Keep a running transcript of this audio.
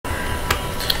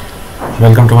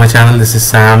Welcome to my channel. This is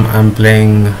Sam. I'm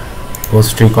playing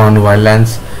RECON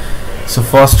Wildlands. So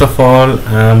first of all,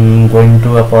 I'm going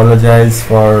to apologize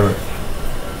for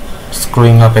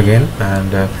screwing up again,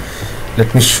 and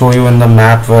let me show you in the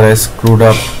map where I screwed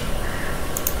up.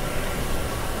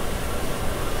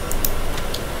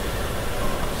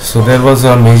 So there was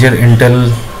a major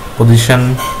intel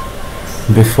position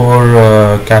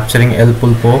before capturing El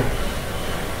Pulpo.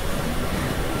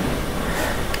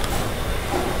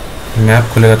 Map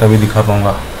खुलेगा तभी दिखा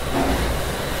पाऊंगा.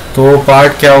 तो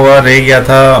part क्या हुआ, रह गया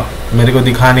था, मेरे को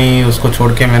दिखा नहीं, उसको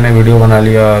छोड़ के मैंने वीडियो बना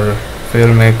लिया. और फिर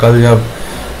मैं कल जब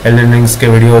एल्डन रिंग्स के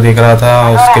वीडियो देख रहा था,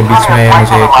 उसके बीच में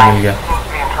मुझे एक मिल गया.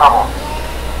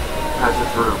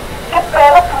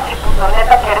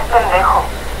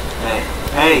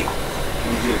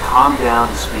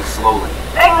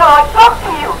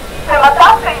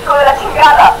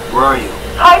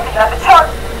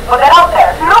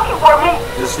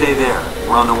 Stay there.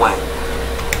 We're on the way.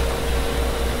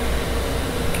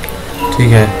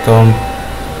 ठीक है, तो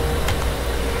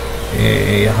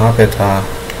यहाँ पे था.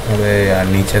 अबे यार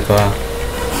नीचे तो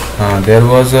हाँ, there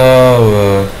was a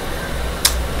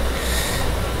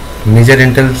major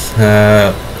intel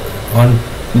on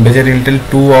major intel.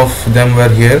 Two of them were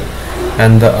here,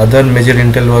 and the other major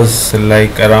intel was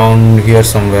like around here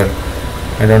somewhere.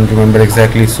 I don't remember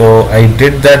exactly. So I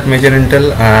did that major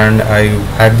intel and I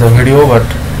had the video,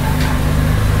 but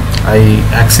I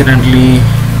accidentally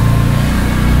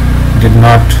did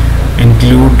not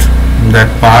include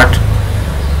that part.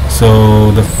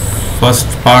 So the first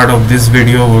part of this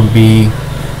video would be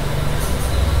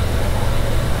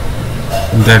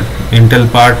that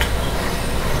intel part,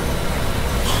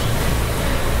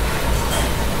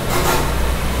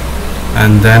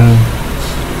 and then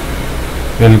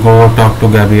we'll go talk to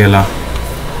Gabriela.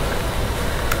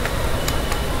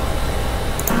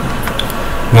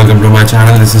 Welcome to my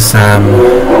channel. This is Sam.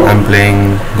 I'm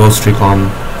playing RECON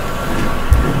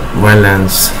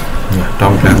Wildlands. Yeah,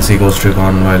 Tom Clancy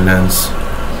RECON Wildlands.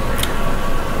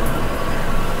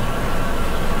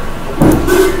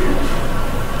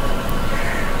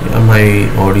 Yeah, my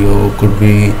audio could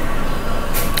be.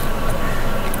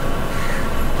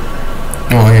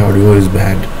 Oh, my audio is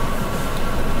bad.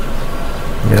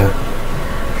 Yeah.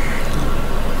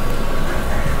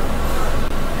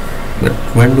 But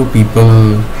when do people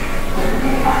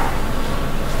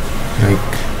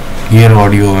like hear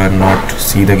audio and not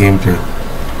see the gameplay?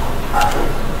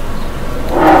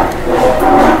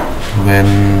 When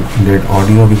did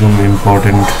audio become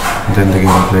important than the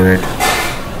gameplay, right?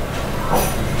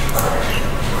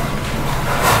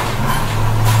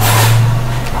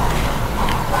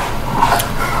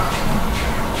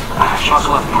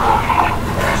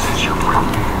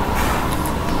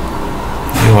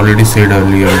 I already said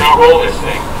earlier,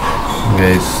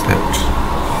 guys, that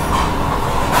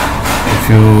if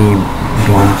you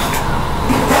don't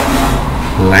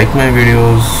like my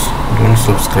videos, don't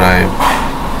subscribe.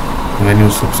 When you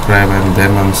subscribe and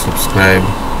then unsubscribe,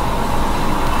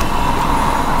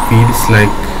 feels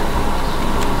like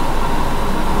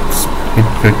it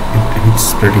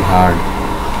hits pretty hard,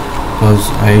 because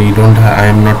I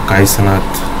am not Kai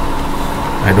Sanath.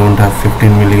 I don't have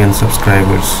 15 million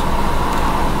subscribers.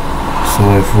 So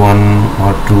if 1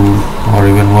 or 2 or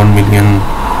even 1 million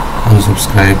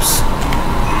unsubscribes,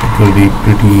 it will be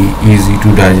pretty easy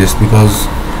to digest, because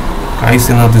Kai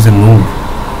Sanath is a noob.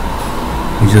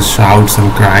 He just shouts and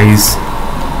cries,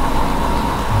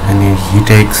 and he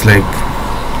takes like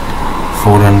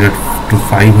 400 to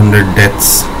 500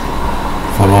 deaths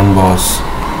for one boss,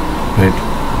 right?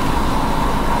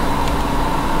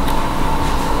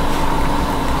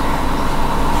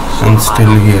 And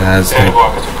still he has like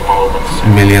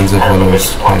millions of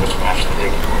followers, right?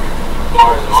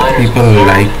 Some people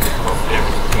like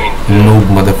noob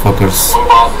motherfuckers.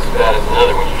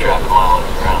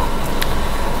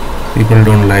 People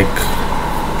don't like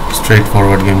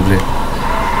straightforward gameplay.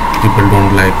 People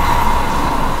don't like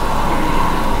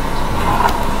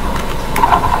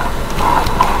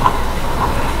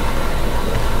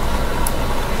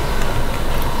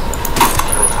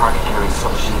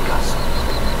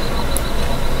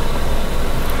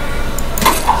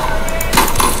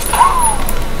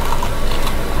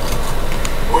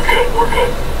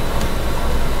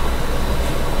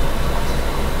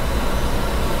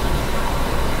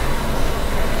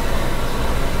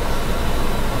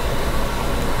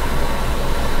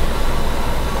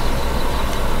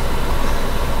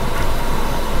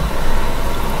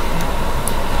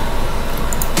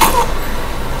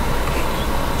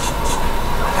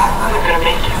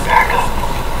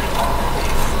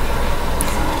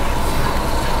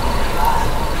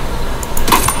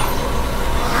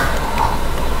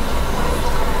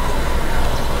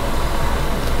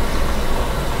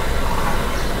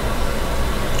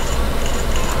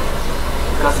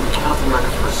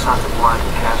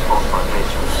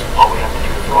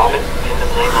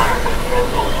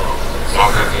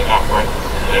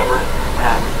Whatever.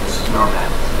 Pat, this is Nomad.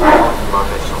 From our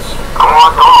officials. Come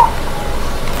on, Tom.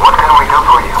 What can we do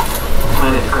for you?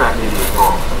 Planning to crack India's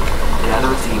vault.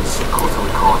 Gather a team, sit close till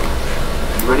we call you.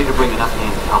 Be ready to bring enough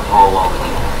hands to help haul all the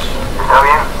cash. Está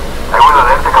bien. Hay una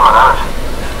alerta, camaradas.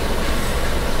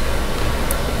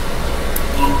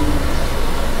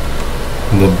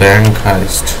 The bank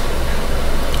heist.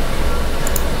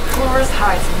 Tourists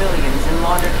hide civilians and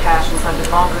launder cash inside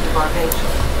the bunker to Barbage.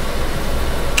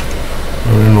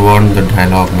 I didn't want the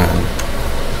dialogue, man.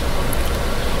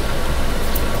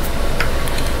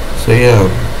 So yeah,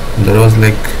 there was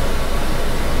like,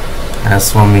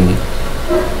 as for me,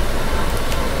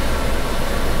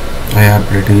 I have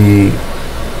pretty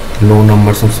low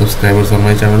numbers of subscribers on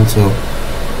my channel. So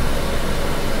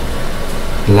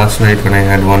last night when I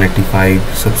had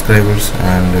 185 subscribers,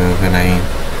 and when I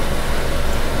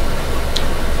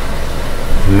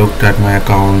looked at my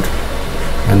account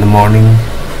in the morning,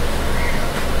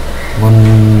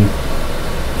 one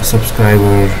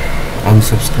subscriber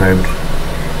unsubscribed.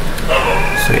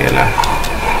 So yeah,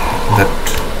 that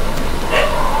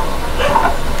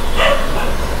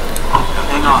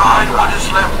Hang on, What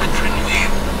is left between you?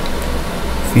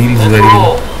 feels very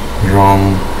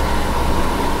wrong,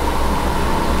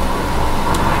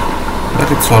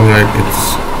 but it's alright.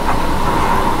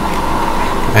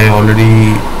 I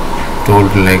already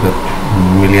told like a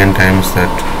million times that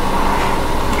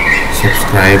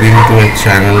subscribing to a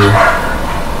channel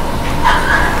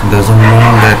doesn't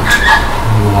mean that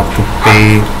you have to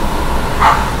pay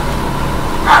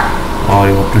or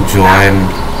you have to join.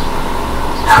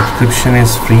 Subscription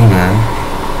is free, man.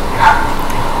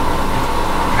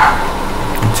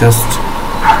 It just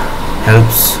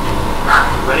helps.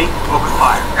 ready? Open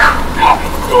fire. Copy.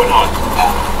 Going on.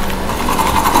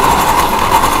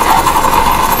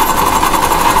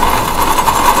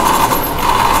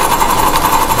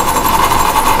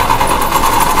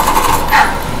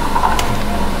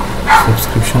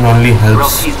 Subscription only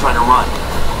helps. He's trying to run.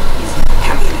 He's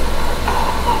committed.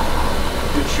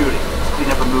 Good shooting. Let's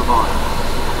clean up and move on.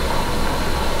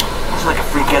 Looks like a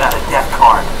free get out of death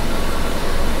card.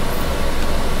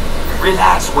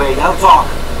 Relax, Wade. I'll talk.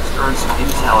 Let's earn some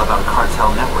intel about a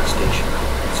cartel network station.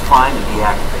 Let's find and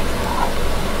deactivate it.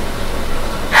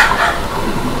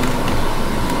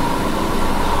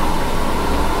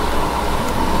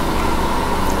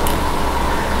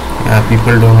 Yeah,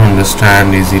 people don't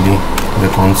understand easily the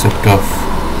concept of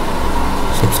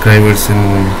subscribers in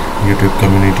YouTube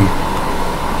community,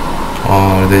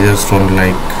 or they just don't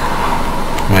like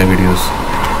my videos.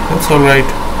 That's alright.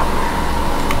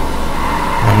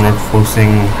 I'm not forcing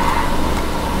you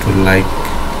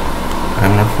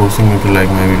to like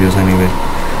my videos anyway.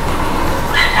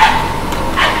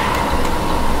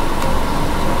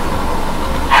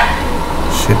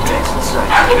 Shit.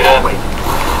 Look at that. Wait.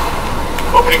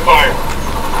 Opening fire.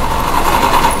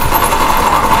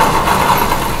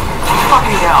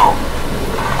 Fucking hell.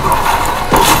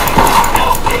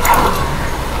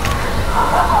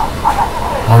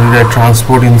 How did I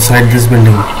transport inside this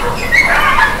building?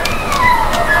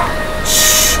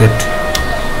 Shit.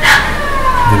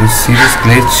 Did you see this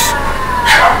glitch?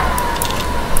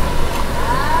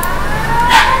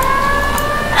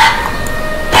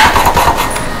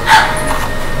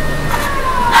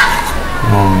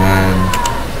 Oh man.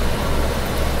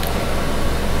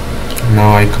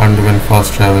 Now I can't even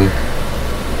fast travel.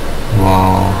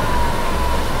 Wow.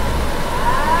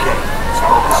 Okay, let's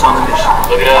focus on the mission.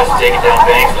 Look at us taking down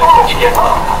banks like what you get.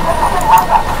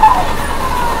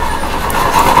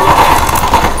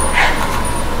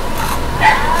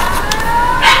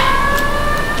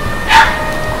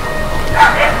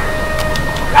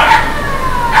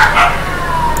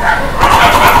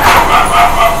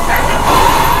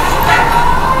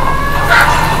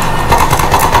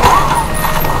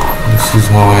 This is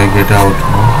how I get out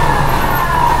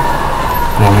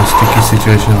from a sticky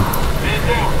situation.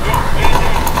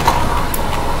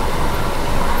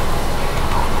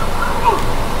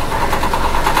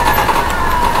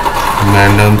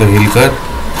 Man down the hill cut.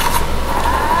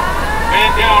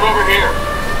 Man down over here.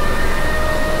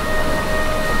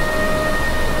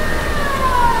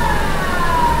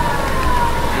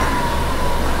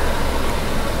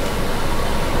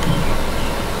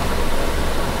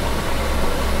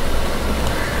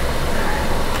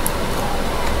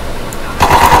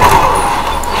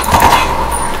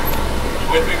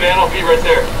 With me, man. I'll be right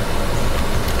there.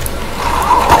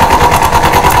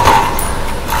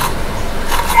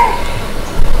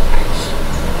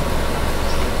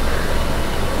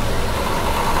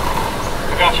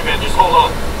 I got you, man. Just hold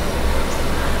on.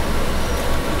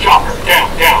 Chopper, down,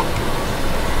 down.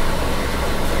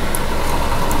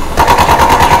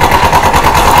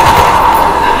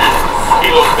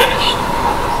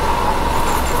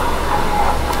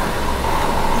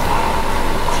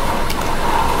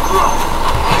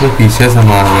 इसमें पीछे से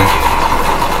मार रहे हैं।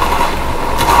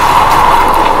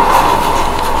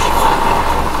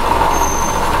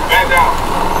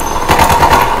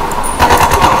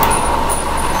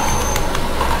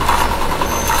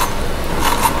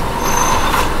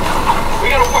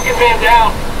 Man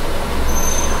down.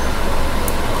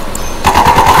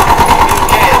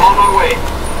 Okay, I'm on my way.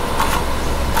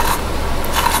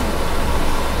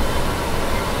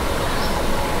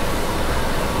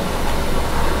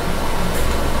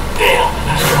 Damn,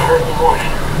 that's gonna hurt in the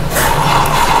morning.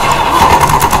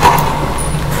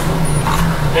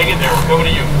 Hang in there, we're coming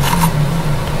to you.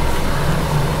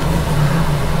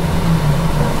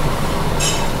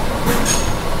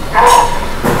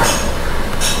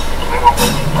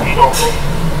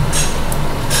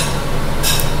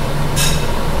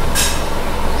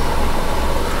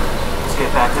 Let's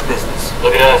get back to business.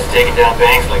 Look at us taking down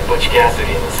banks like Butch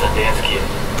Cassidy and the Sundance Kid.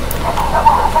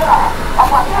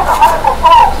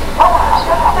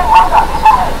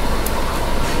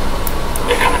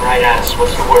 They're coming right at us.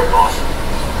 What's the word, boss?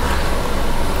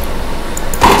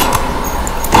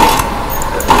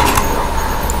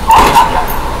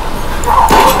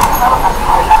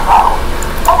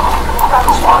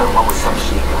 Spotted one with some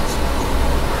machine guns.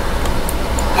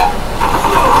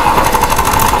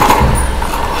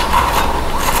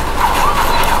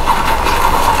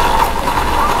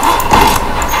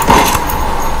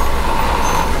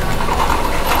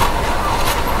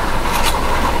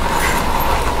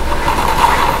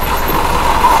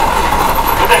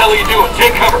 What the hell are you doing?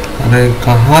 Take cover. अरे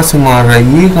कहाँ से मार रहा है?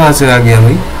 ये कहाँ से आ गया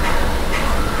भाई?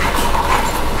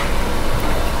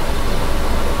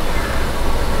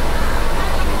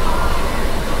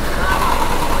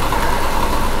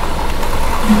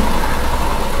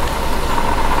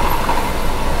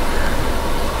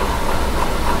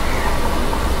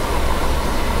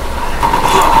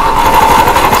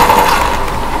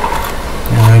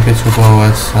 पे छुपा हुआ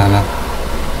है साला।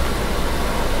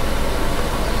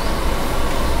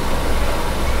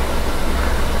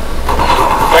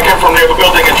 I came from near the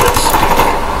building entrance.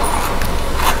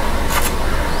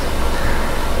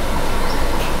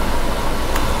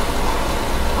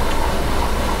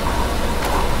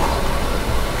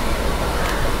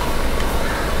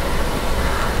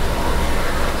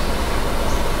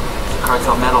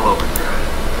 Cartel metal over here.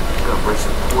 Gonna break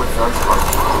some poor thugs hearts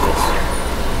with this.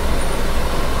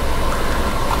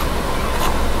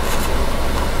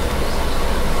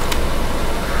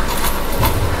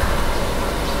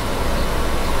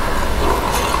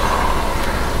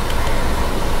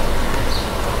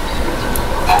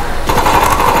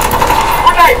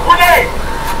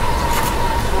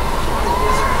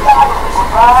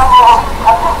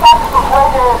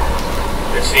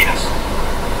 They've seen us.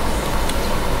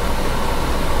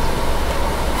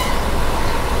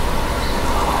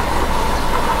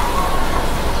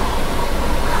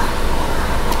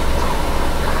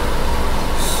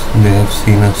 They have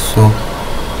seen us, so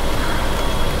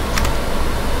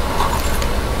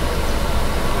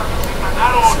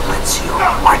Silencio,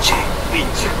 marche.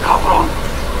 Pinche cabrón.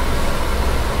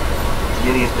 The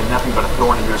idiot's been nothing but a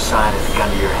thorn in your side and a gun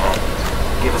to your head.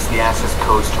 Give us the access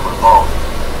codes to Revolt.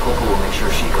 Popo will make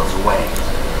sure she goes away.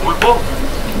 ¿Pulpo?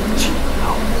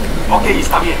 No. Ok,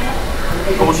 está bien.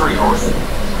 ¿Cómo are yours?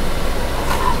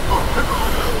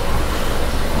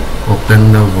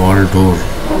 open the wall door.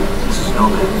 This is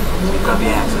Nomad. We've got the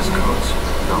access codes.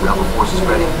 The rebel forces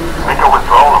ready. Make a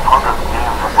withdrawal of hundreds of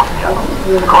meters from Bosniano.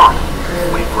 Come.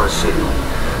 Wait for a signal.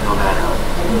 Nomad out.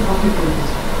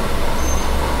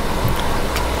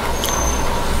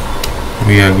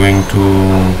 We are going to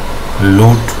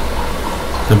loot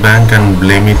the bank and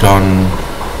blame it on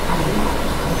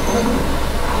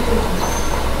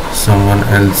someone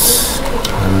else,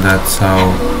 and that's how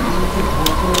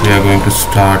we are going to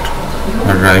start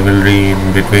a rivalry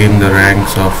in between the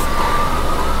ranks of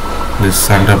this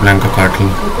Santa Blanca cartel.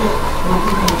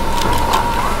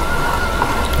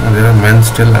 And there are men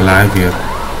still alive here.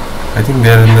 I think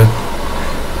they are in the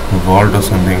vault or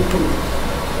something.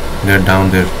 They are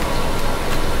down there.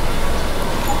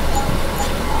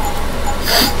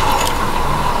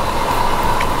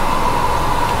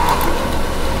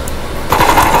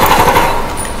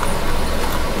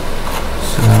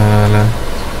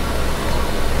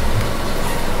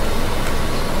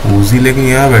 उसी लेके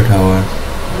यहाँ बैठा हुआ है।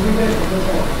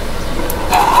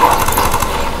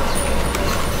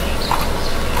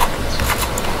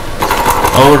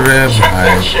 और रे भाई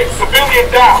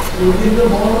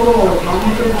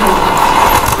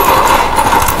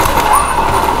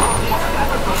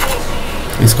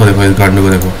इसको देखो, इस गांडू को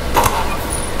देखो।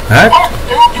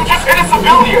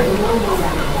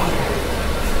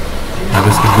 अब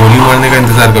इसकी गोली मारने का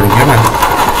इंतजार करूँगा मैं।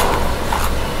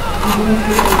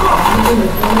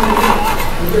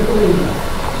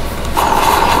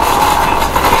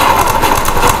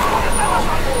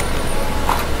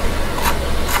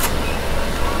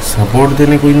 सपोर्ट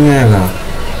देने कोई नहीं आएगा,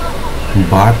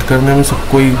 बात करने में सब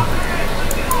कोई।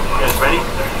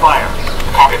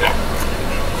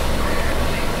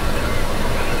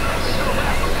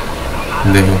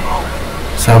 देखो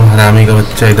सब हरामी का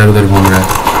बच्चा इधर उधर घूम रहा है।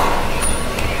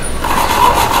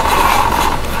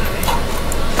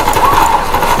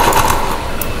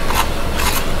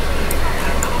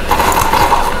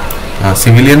 हाँ,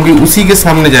 सिविलियन भी उसी के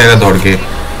सामने जाएगा दौड़ के,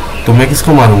 तो मैं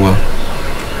किसको मारूंगा?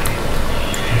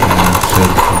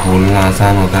 बोलना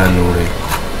आसान होता है लोड़े।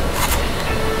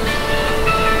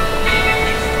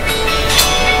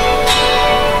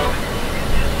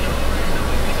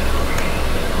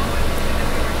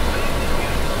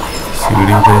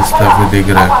 सीढ़ी पे इस तरफ दिख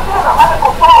रहा है,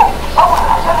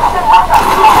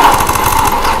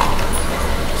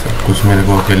 सब कुछ मेरे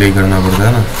को अकेले ही करना पड़ता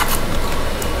है ना।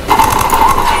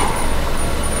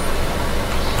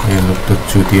 ये लोग तो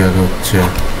चूतिया के बच्चे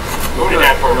हैं।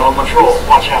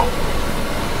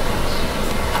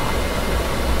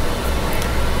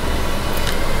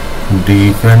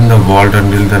 Defend the vault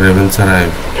until the rebels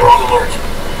arrive.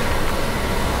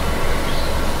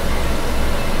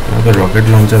 यहाँ पे रॉकेट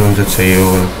लॉन्चर चाहिए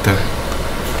होगा लगता है।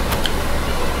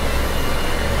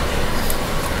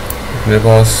 मेरे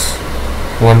पास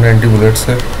 190 बुलेट्स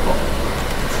है।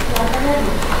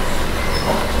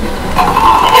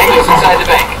 Inside the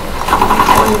bank.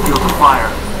 Field of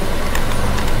fire.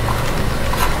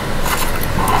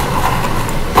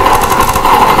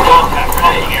 Contact,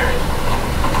 heading area.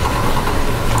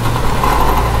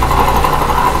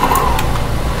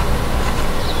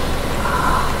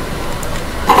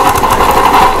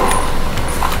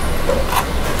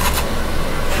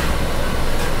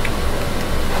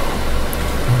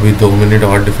 अभी 2 मिनट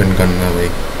और डिफेंड करना है भाई।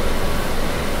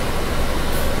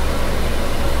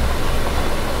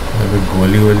 अभी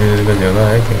गोली वोली का जगह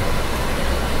है क्या?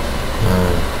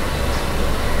 हाँ,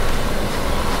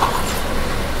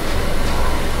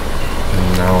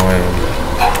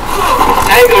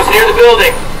 Tango's near the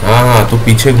building. हाँ हाँ, तू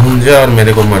पीछे घूम जा और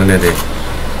मेरे को मरने दे,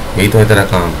 यही तो है तेरा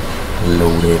काम।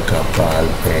 लौड़े का बाल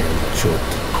पहन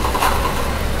चोट।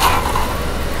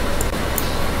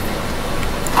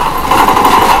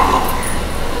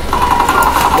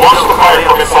 Watch the fire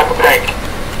from inside the bank.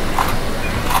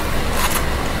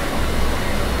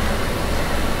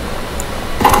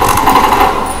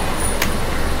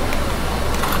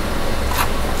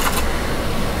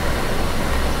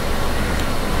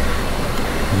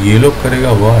 ये लोग करेगा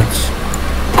वॉच।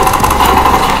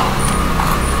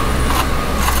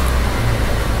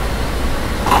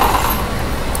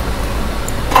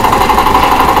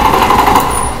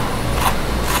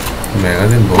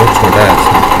 मैगजीन बहुत छोटा है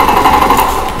इसमें।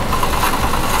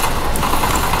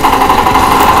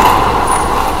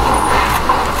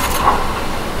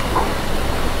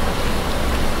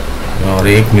 और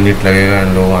 1 मिनट लगेगा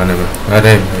इन लोग आने में।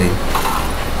 अरे भाई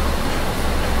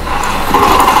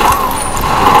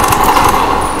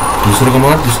दूसरे को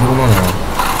मार, दूसरे को मार। हाँ,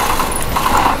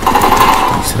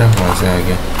 तीसरा कहाँ से आ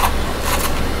गया?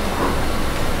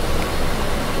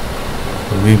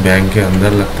 अभी बैंक के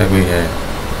अंदर लगता है कोई है,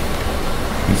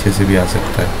 पीछे से भी आ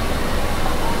सकता है।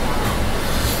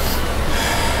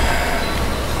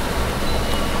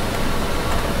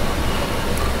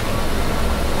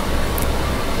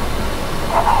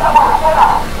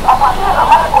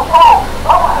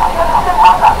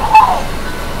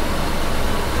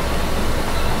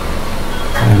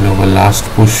 लास्ट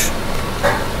पुश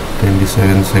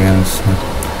 27 सेकेंड्स में।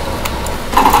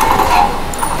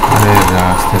 अरे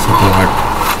रास्ते से तो हट।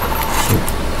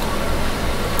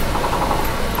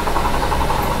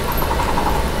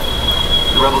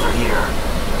 The rebels are here.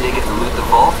 They get to loot the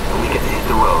vault, and we get to hit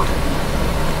the road.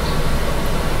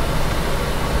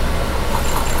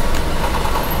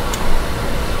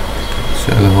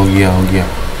 चलो हो गया, हो गया।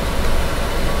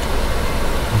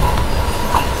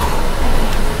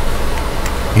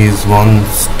 He is one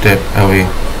step away.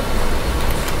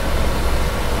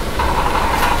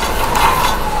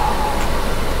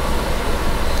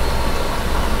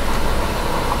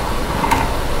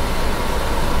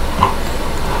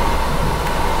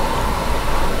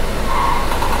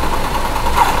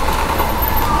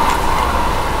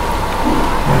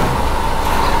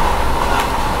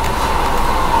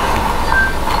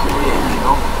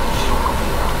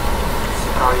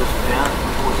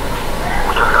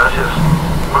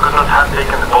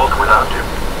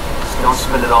 Don't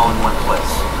spend it all in one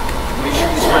place. Make sure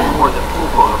you spread more than full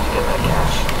quota to get that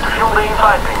cash. fuel the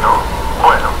inside, Pingo.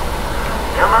 Bueno.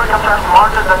 You Americans are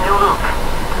smarter than you look.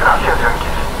 Gracias,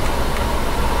 Yankees.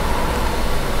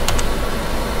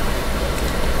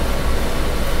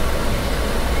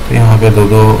 यहाँ पे दो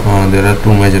there are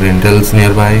two major intels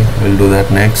nearby. We'll do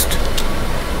that next.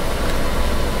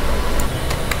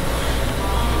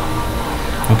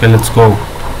 Okay, let's go.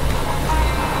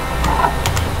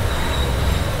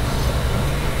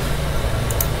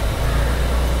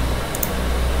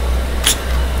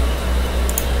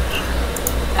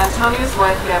 Antonio's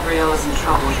wife Gabrielle is in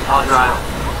trouble with I'll drive.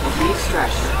 the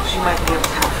extraction. She might be able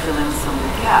to help fill in some of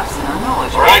the gaps in our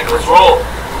knowledge. Alright, let's roll.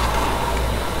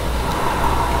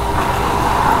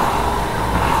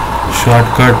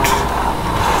 Shortcut.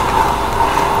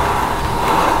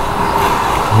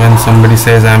 When somebody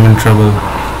says I'm in trouble,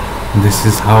 this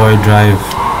is how I drive.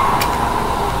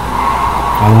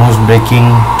 Almost breaking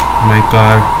my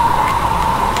car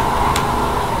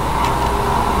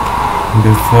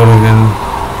before even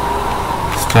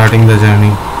starting the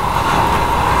journey.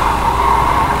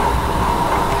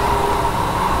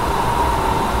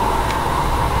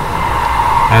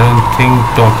 I don't think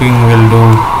talking will do.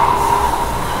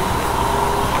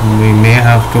 We may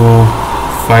have to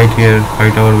fight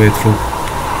our way through.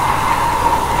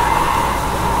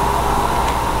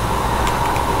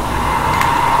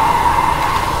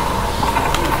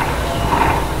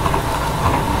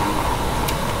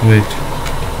 Wait.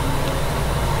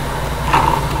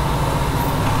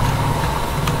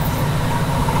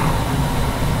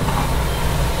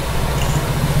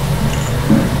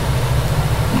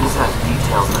 This has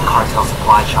details in the cartel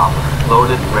supply chopper,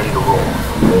 loaded and ready to roll.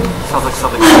 Sounds like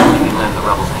something we can land the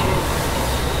rebels' cave.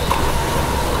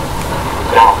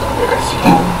 Now, there I see.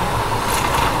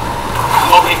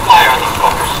 Opening fire on these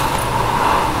fuckers.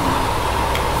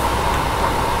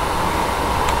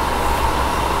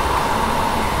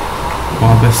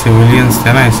 वहाँ पे civilians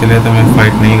थे ना, इसलिए तो मैं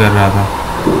fight नहीं कर रहा था.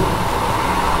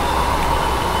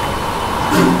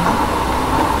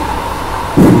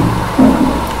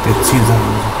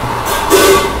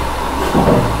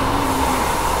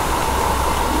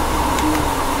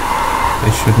 I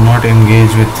should not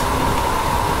engage with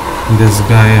this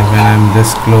guy when I'm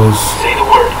this close. Say the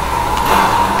word.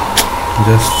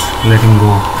 Just let him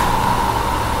go.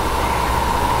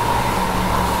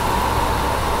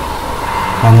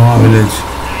 Panua village.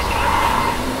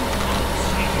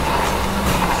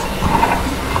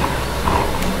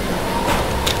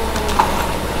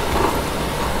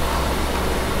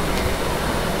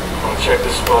 Wanna check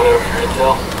this spot out for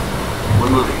intel?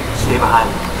 We're moving. Stay behind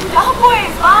me. ¡Ya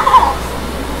pues, vamos!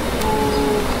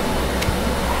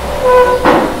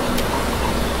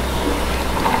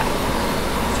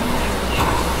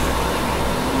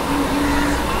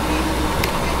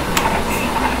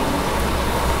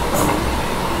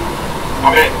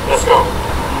 Okay, let's go.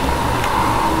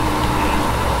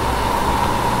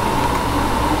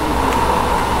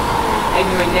 I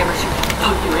knew I never should have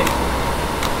told you it.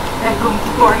 I'm going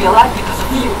to worry a lot because of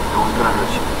you. No one's gonna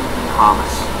hurt you.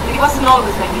 Promise. It wasn't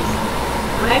always like this.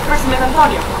 When I first met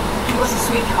Antonio, he was a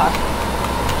sweetheart.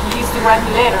 He used to write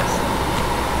me letters.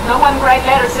 No one writes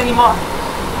letters anymore.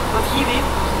 But he did.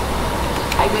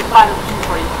 I made fun of him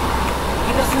for it.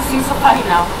 He doesn't seem so funny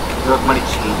now. Drug money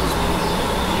changes people.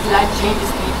 His life changes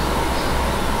people.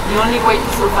 The only way to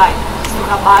survive is to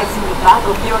have eyes in the back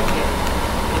of your head.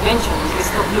 Eventually, they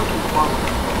stop looking for me.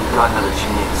 You've got another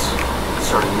chance.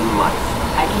 Start a new life.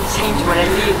 I can change where I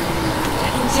live. I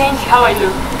can change how I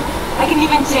look. I can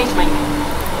even change my name.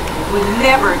 It will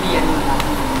never be a new life.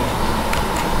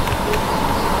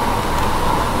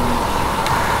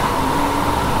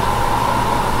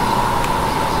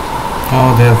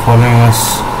 Oh, they're following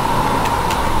us.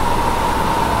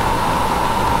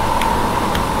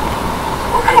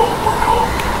 We're cool, we're cool.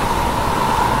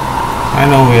 I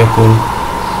know we are cool.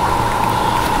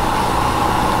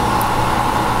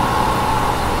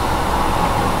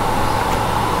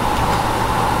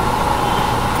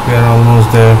 We are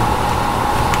almost there.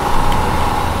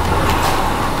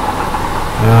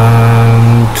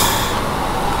 And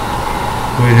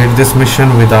we did this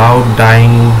mission without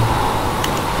dying.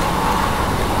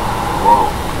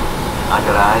 I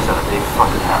got eyes on a big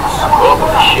fucking house. Well,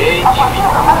 with the shade, you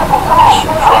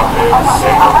should drop in and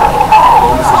say hello.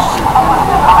 All this is just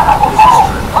a business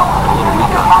trip. A little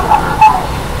recon for her.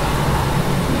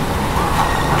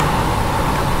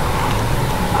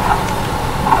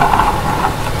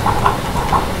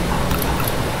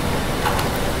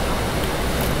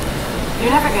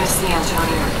 You're never going to see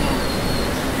Antonio again.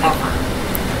 Ever.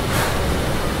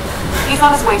 He's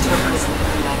on his way to a prison in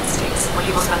the United States, where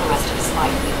he will spend the rest of his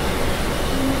life.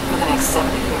 For the next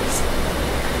 70 years.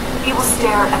 He will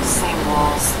stare at the same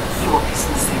walls, he will piss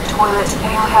in the same toilet, and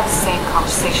he will have the same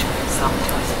conversation with himself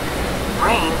until his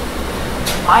brain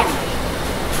finally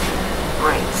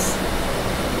breaks.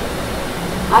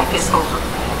 Life is over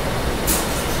for him.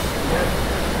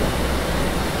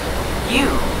 You,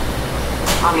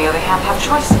 on the other hand, have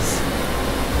choices.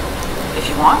 If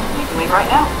you want, you can leave right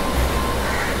now.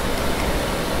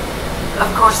 Of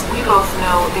course, we both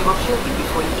know they will kill you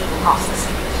before you even cross the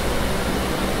street.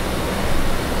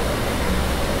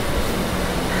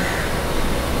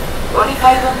 What if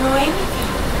I don't know anything?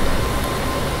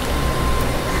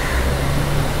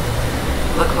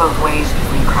 Look both ways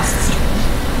before you cross the street.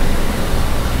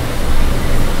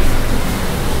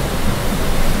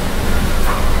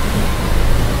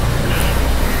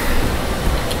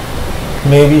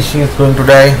 Maybe she is going to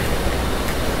die.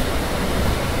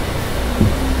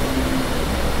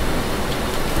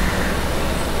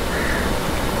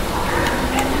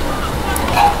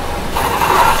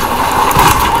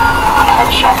 Have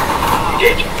a shot.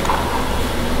 Engage.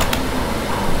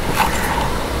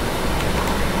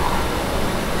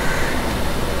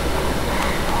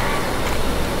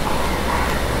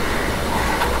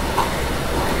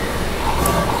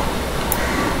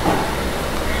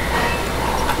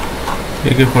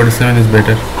 AK-47 is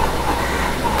better.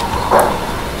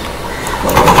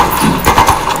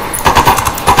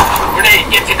 Grenade,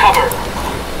 get to cover.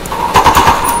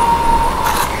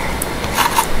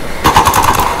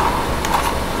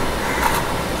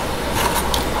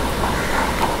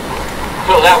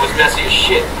 Well, that was messy as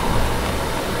shit.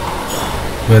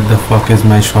 Where the fuck is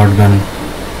my shotgun?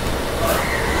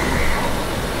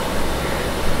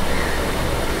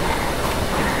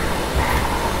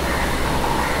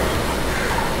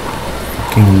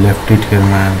 Fucking left it here,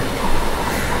 man.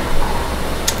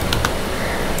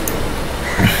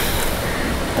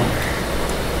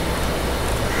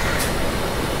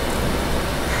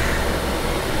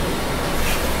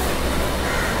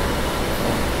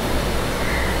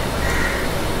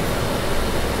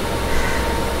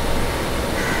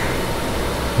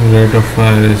 Rate of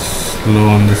fire is low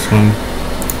on this one,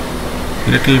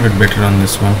 little bit better on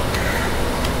this one.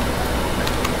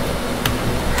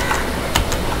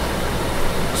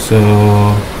 So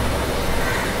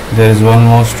there is one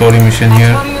more story mission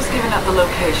here. Antonio has given up the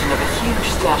location of a huge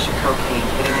stash of cocaine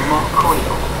hidden in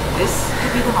Moncoyo. This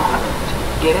could be the moment.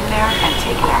 Get in there and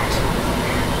take it out.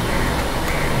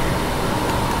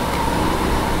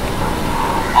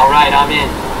 All right, I'm in.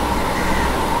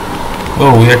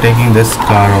 Oh, we are taking this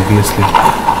car, obviously.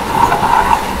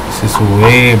 This is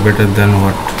way better than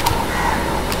what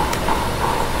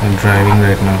I'm driving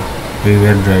right now. We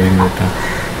were driving right now.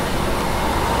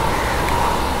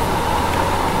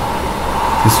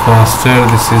 This is faster,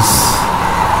 this is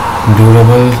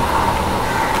durable.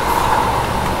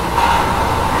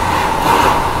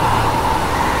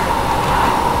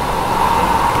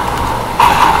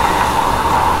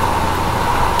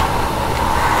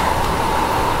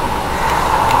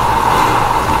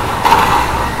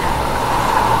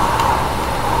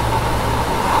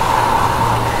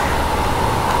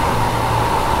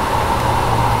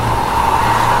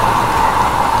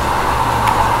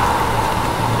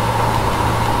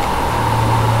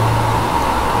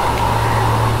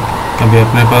 अभी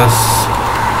अपने पास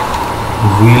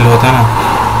wheel होता ना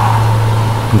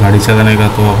गाड़ी चलाने का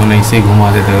तो अपन ऐसे ही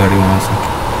घुमा देते गाड़ी वहाँ से.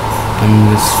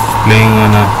 I'm just playing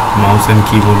on a mouse and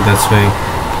keyboard, that's why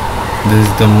this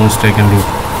is the most I can do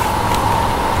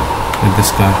with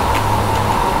this car.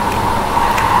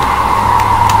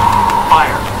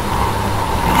 Fire.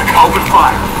 Open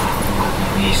fire.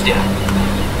 He's dead.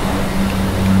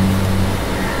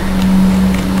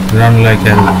 Run like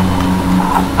hell.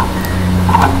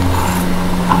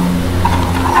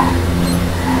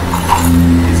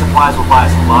 These supplies will buy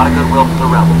us a lot of goodwill from the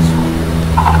rebels.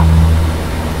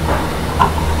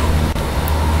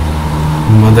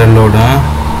 Mother load, huh?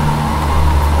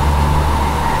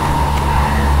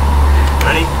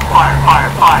 Ready? Fire,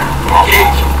 fire, fire.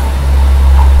 Engage.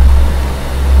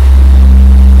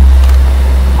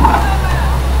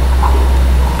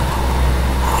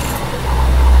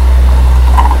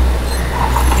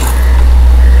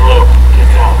 Hello, get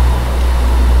down.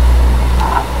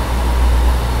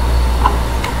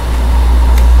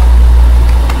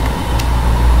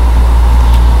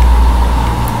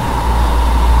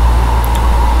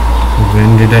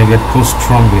 When did I get pushed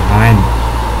from behind?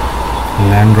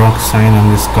 Landrock sign on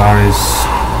this car is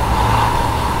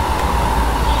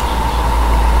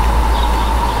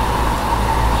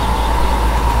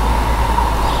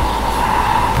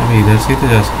अभी इधर से तो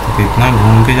जा सकते थे, इतना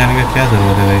घूम के जाने का क्या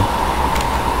जरूरत है भाई.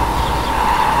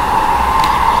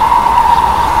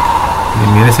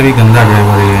 मेरे से भी गंदा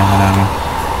ड्राइवर है ये हमारा में।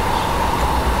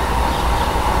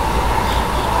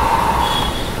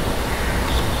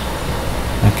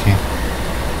 Okay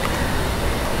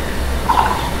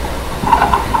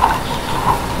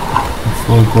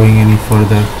before going any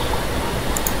further,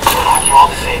 You're all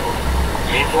disabled.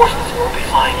 Reinforcements won't be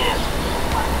flying in.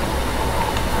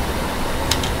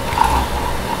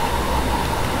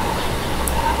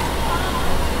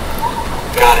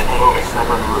 Got it. Moving.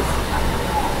 Sniper on the roof.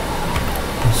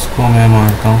 इसको मैं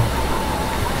मारता हूँ।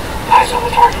 Eyes on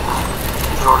the target.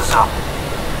 Throw this up.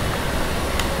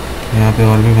 यहाँ पे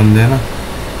और भी बंदे हैं ना,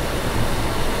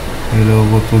 ये लोग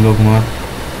वो तू लोग मार,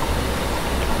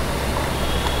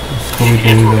 इसको भी तू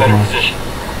Get भी to a लोग better मार। position.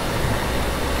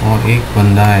 और एक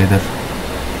बंदा है इधर,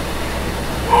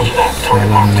 Roger that. Target साला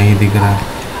marked. नहीं दिख रहा है।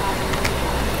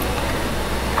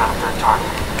 Got a third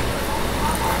target.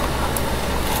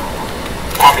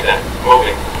 Copy that.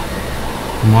 Moving.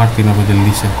 मार तीनों को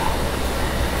जल्दी से।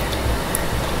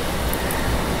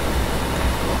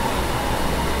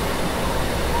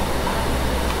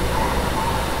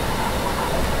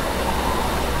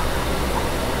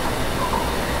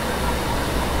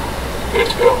 Good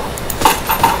to go.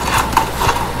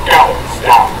 Go.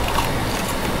 Stop.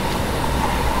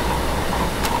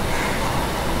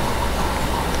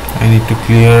 I need to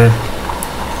clear.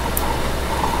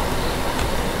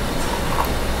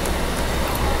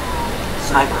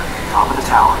 Sniper, top of the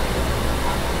tower.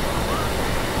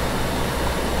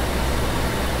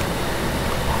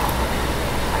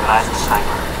 Got eyes on the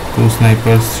sniper. 2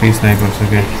 snipers, 3 snipers,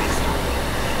 okay.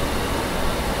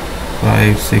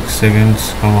 5, 6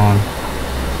 seconds, come on.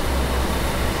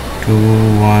 2,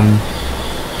 1.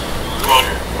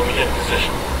 Roger. Let me get in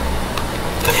position.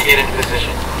 Let me get into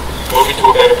position. Moving to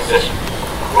a better position.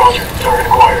 Roger. Target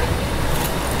acquired.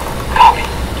 Copy.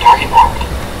 Target marked.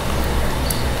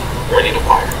 Ready to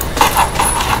fire.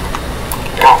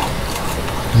 Go.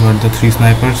 Got the 3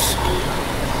 snipers.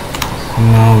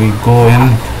 Now we go in.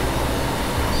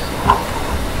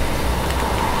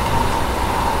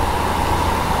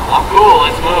 I'm cool.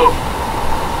 Let's move.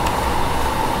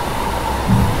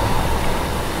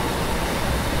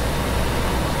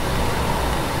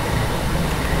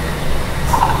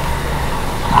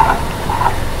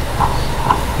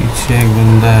 पीछे एक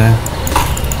बंदा है।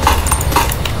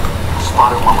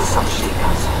 Spotted one with some machine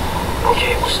guns.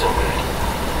 Okay, we're still good.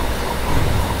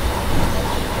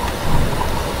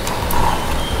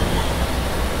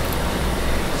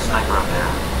 Sniper up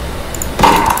there.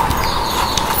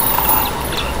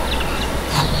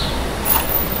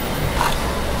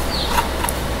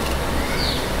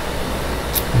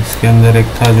 इसके अंदर एक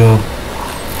था जो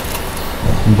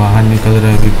बाहर निकल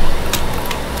रहा है अभी।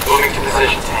 Moving to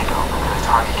position. Tango. The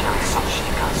target carries some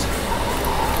machine guns.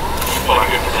 Find a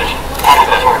good position. Copy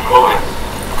that. Target moving.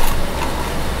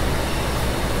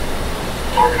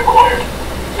 Target acquired.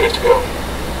 Good to go.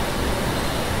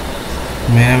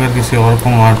 मैं अगर किसी और को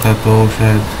मारता तो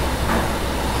शायद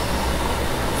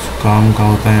कुछ काम का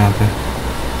होता है यहाँ पे।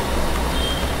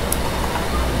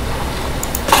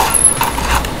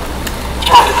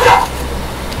 Target down.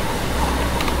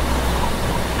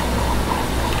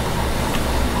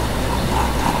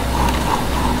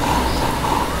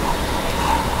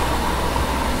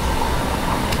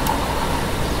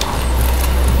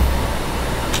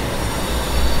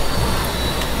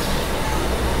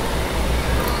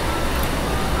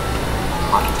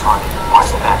 Marking target. Watch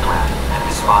the background.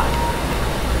 Enemy spotted.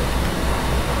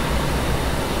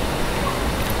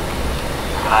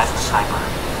 Got eyes on the sniper.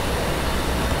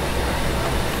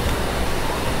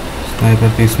 Sniper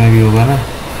तो इसमें भी होगा ना?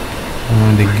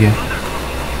 हाँ दिख गया।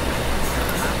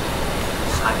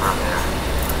 Sniper up there.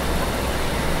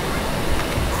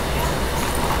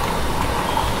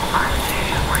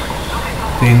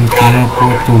 तो इन तीनों को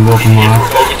तू लोग मार।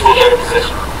 Moving to a better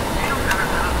position.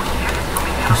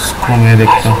 इसको मैं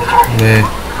देखता हूँ। वे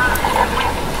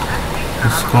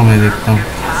इसको मैं देखता हूँ।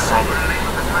 Sighted.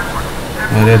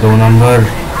 अरे 2 number.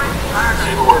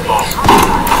 See the word boss.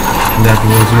 That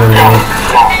was your word.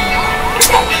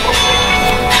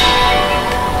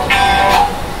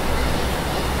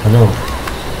 Hello.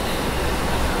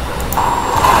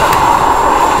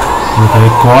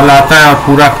 एक कॉल आता है और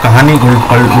पूरा कहानी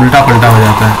उल्टा पलटा हो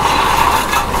जाता है।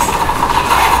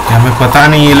 हमें पता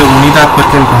नहीं ये लोग उन्नीताद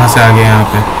पेट्रोल कहाँ से आ गए यहाँ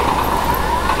पे।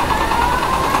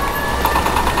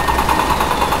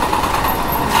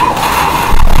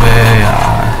 अबे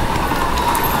यार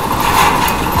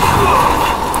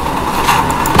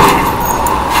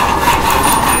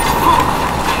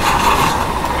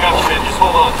Got you, man. Just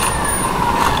hold on.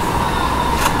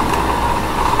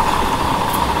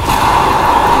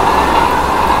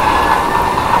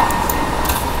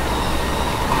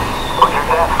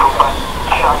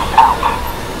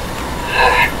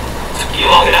 Took you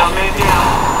long enough. Man down.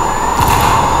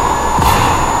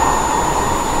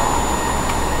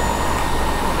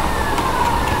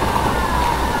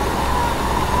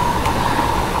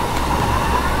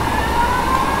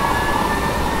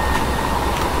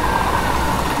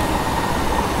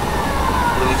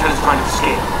 The lieutenant's trying to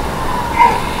escape.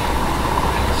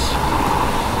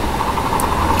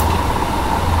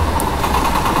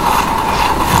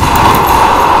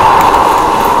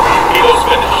 Ego's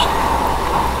finished.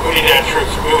 We need our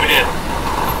troops moving in.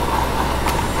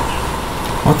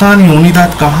 पता नहीं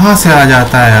उम्मीदात कहाँ से आ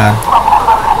जाता है यार।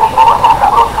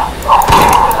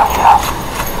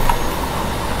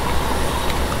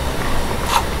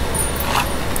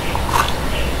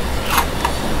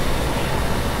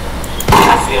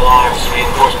 That's the alarm, so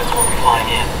reinforcements won't be flying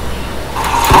in.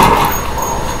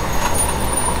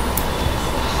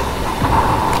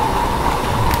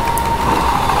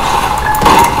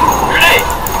 Grenade!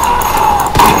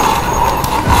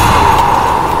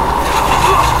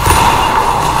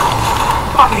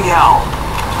 Fucking hell!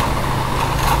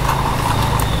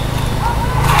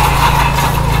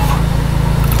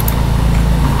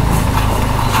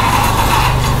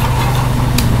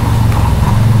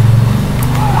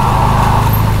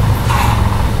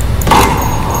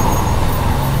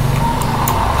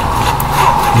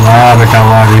 वाह बेटा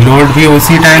वाह, रिलोड भी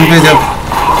उसी टाइम पे जब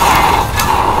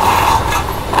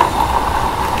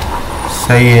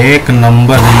सही है, एक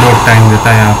नंबर रिलोड टाइम देता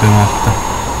है यहाँ पे मारता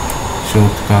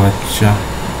चौथ का बच्चा।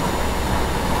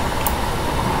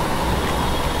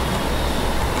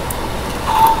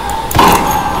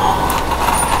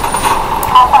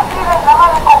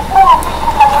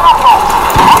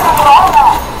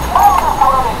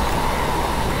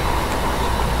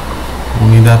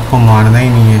 उम्मीदात को मारना ही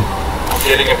नहीं है।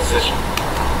 Getting in position.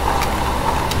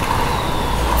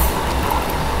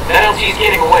 That LG is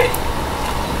getting away.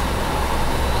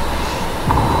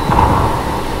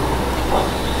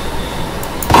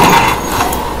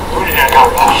 Who did that go?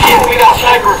 Oh shit, we got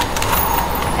sniper.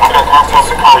 I got Cartel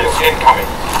Sicarios incoming.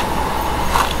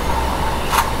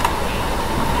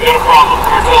 We got a problem.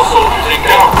 Cartel soldiers in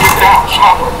down. Get down.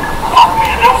 Chopper. Fuck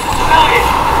man, that was a civilian.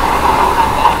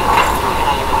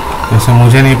 वैसे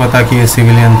मुझे नहीं पता कि ये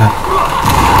civilian था।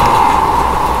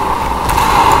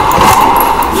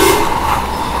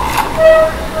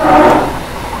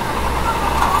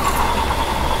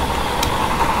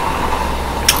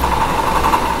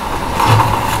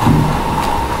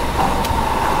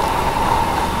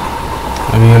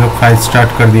 अभी ये लोग फाइट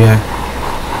स्टार्ट कर दिया है।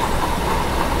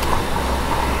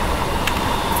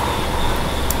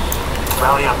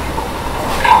 Rally up, people.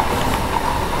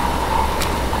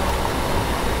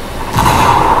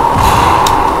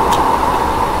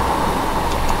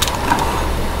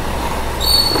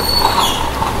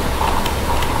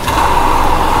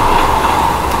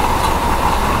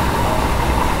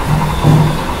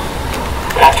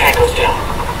 That tank goes down.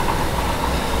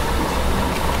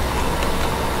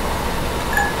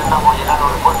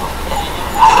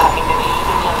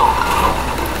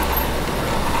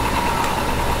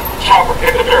 Chopper,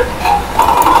 hit the dirt.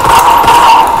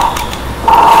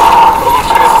 The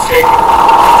lieutenant's escaping.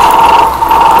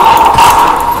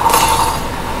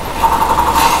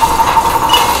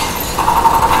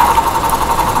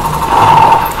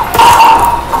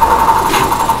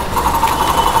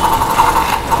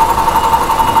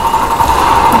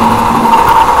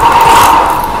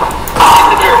 Hit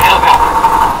the dirt, helicopter.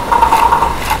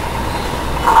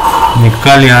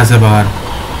 निकल यहाँ से बाहर।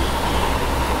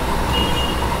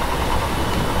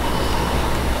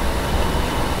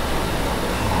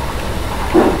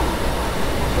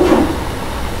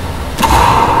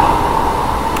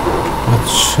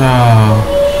 अच्छा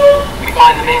We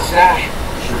find the main stash.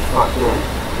 Sure fuck did.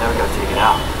 Now we gotta take it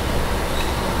out.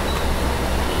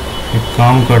 एक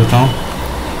काम करता हूँ।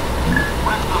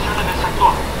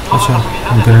 अच्छा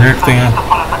ग्रेनेड तो यहाँ।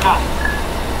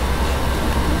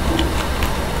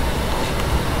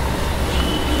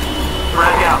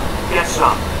 Drag out. Get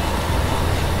some.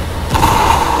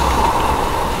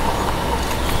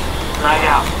 Drag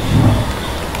out.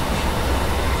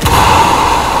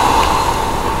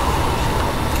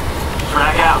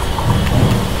 Drag out.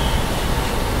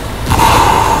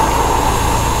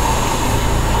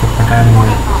 पता नहीं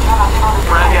है।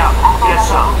 Drag out. Get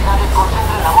some.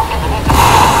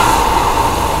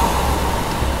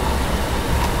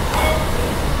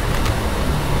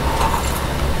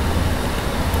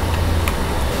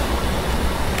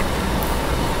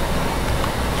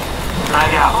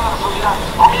 Drag out.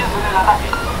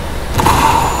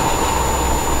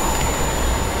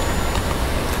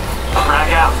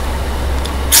 Drag out.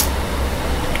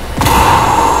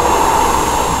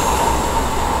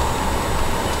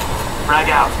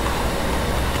 Frag out.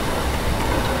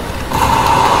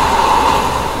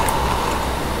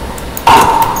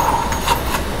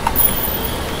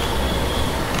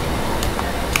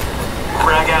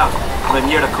 Frag out. La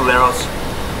mierda, culeros.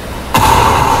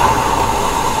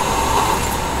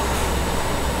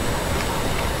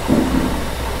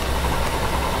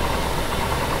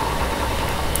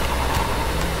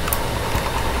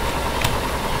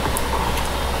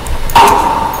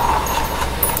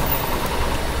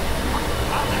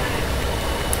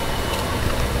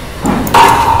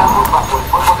 Bajo el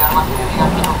fuego de armas y le digan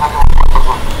que no sabemos cuántos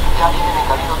son. Ya vienen en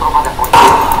camino tropas de apoyo.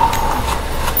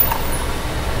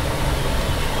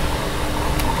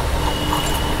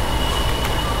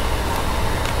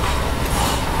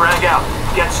 Frag out.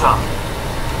 Get some.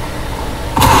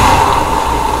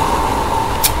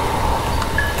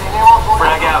 Tenemos una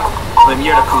Frag out. La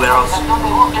mierda, culeros. estación de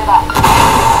búsqueda.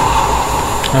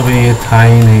 अबे ये था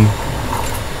ही नहीं।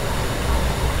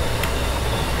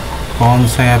 कौन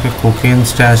सा यहाँ पे cocaine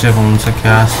stash है, कौन सा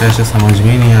क्या स्टैश है, समझ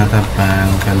में ही नहीं आता।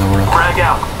 पैन का लोड़ा। Frag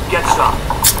out. Get some.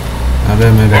 अबे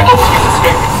मैं गया।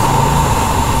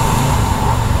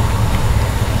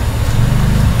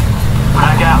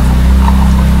 Frag out.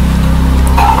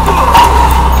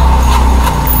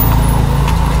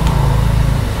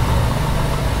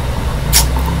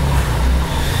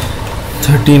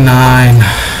 $39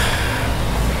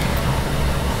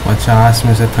 50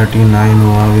 में से 39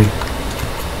 हुआ अभी।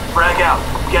 Frag out.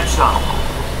 Get some.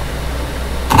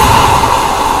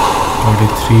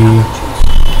 43।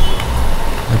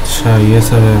 अच्छा ये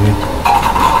सब है अभी।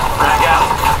 Frag out.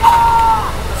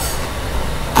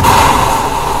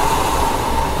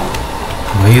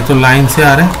 भाई ये तो लाइन से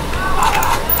आ रहे हैं।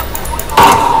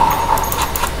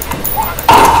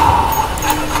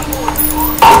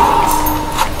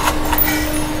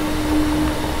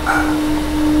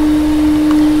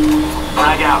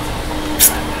 Frag out.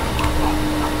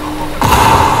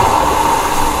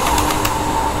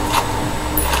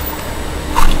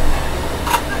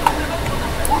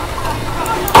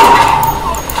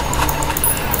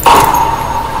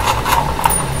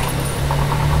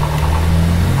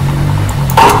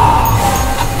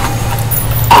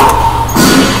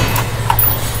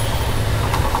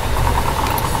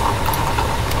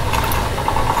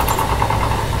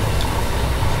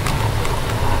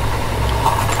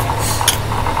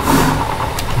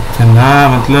 इतना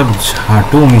मतलब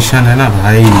झाटू मिशन है ना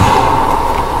भाई।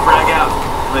 Frag out.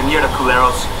 La mierda,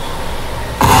 culeros.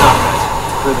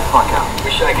 Clear the fuck out.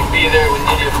 Wish I could be there when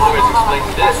Nidia Flores explains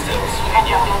this to us.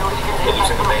 We're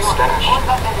losing the main stash.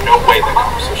 No way the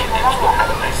conversation ends. We'll have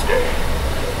a nice day.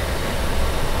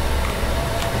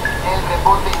 El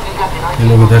reporte indica que no hay ये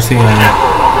लोग इधर से ही आ रहे हैं।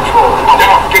 Control.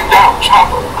 Down, get down,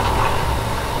 chopper.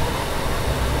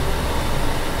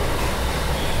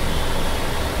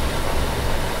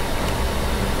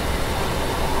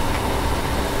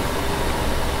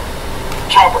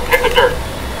 Chopper, hit the dirt.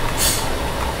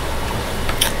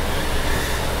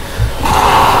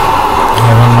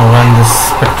 I don't know when this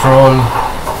petrol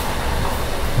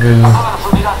will। todas las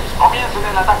unidades. Comiencen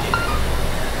el ataque.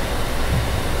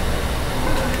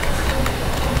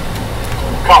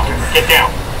 Copter, get down.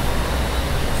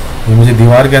 ये मुझे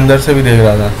दीवार के अंदर से भी देख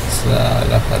रहा था,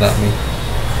 साला हरामी।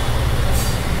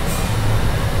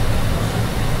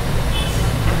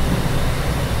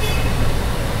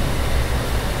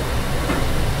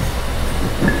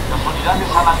 Las unidades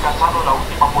han alcanzado la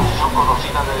última posición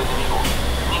conocida del enemigo.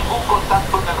 Ningún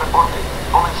contacto en el reporte.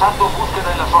 Comenzando búsqueda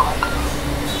en la zona.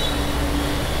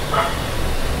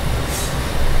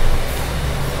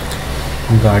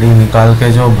 गाड़ी निकाल के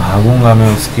जो भागूंगा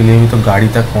मैं, उसके लिए भी तो गाड़ी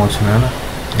तक पहुंचना है ना।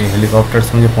 ये हेलीकॉप्टर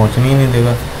से मुझे पहुंचने ही नहीं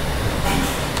देगा।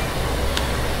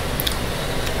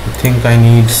 I think I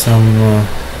need some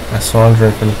assault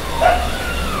rifle.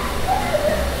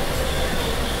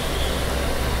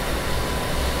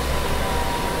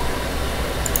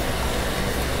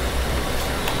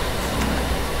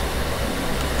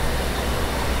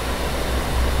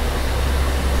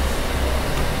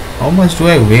 How much do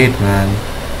I wait, man?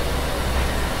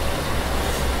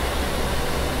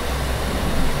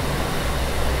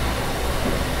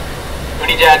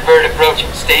 Unidad bird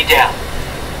approaching. Stay down.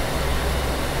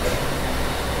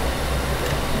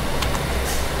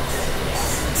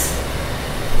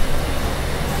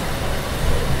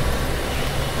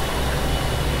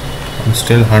 I'm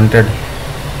still hunted.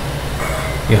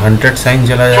 ये hunted साइन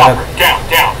चला जाएगा, Chopper, down,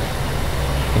 down.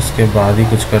 उसके बाद ही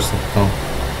कुछ कर सकता हूँ,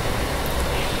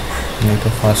 नहीं तो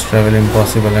फास्ट ट्रैवल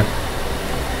इम्पॉसिबल है।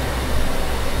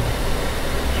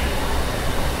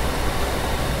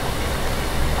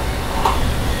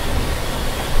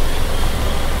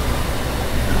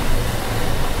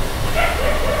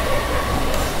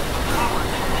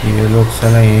 ये लोग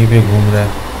साला यहीं पे घूम रहा है।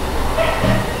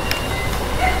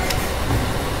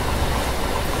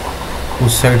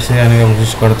 उस साइड से जाने की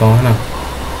कोशिश करता हूँ, है ना।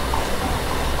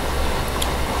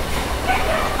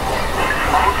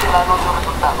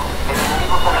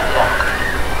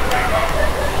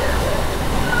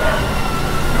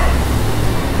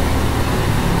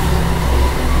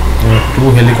 There are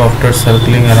 2 helicopters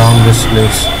circling around this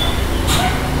place.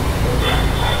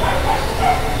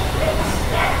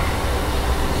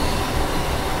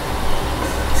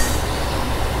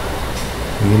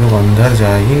 ये लोग अंदर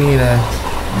जा ही नहीं रहा है।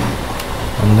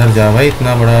 अंदर जा भाई,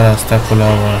 इतना बड़ा रास्ता खुला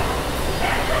हुआ है।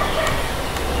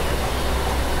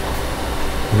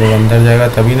 जब अंदर जाएगा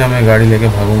तभी ना मैं गाड़ी लेके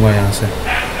भागूंगा यहाँ से।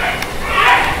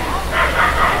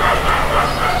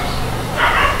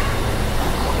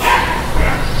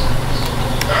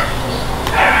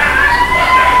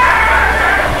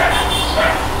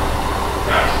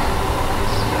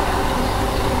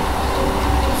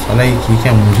 साला ये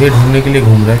क्या मुझे ढूंढने के लिए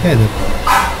घूम रहा है क्या इधर?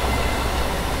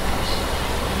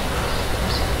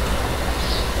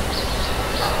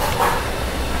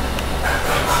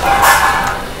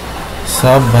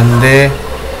 सब बंदे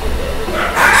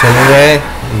चले गए।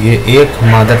 ये एक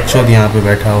मादरचोद यहाँ पे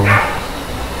बैठा हुआ।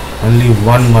 Only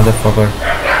one motherfucker.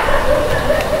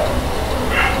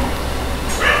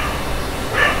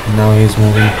 Now he is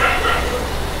moving.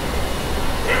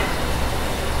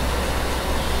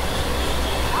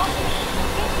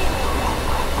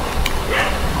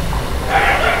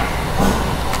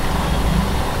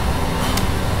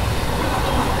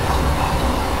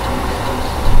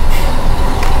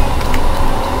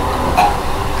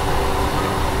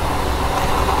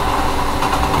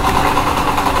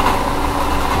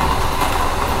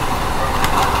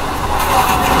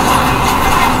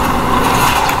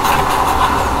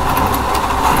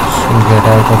 Get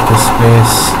out of this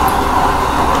place.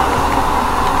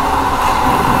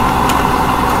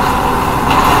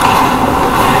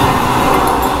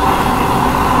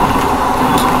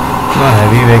 इतना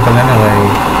हैवी व्हीकल है ना भाई,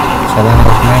 चलाना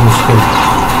उतना ही मुश्किल।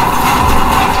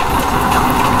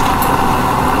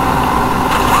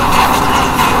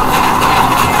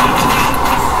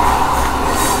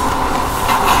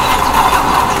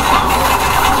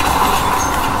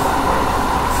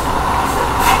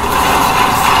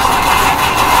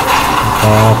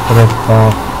 बाप रे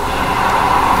बाप।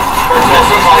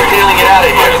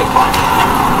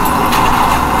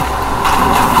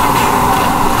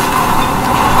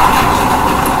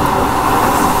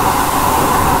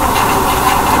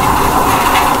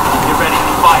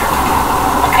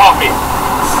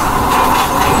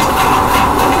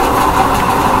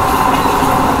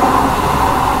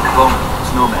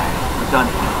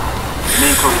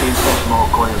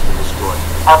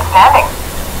 Outstanding.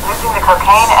 Losing the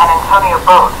cocaine and Antonio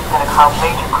both is going to cause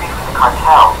major grief for the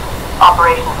cartel.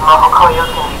 Operations in local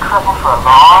Coyote can be crippled for a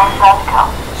long time to come.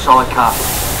 Solid copy.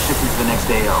 Shifting to the next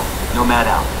AO. Nomad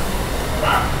out.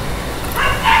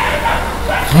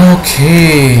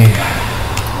 Okay.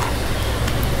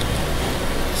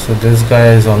 So this guy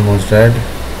is almost dead.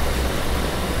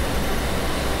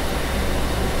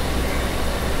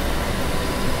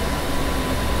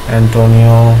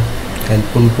 Antonio, El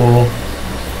Pulpo.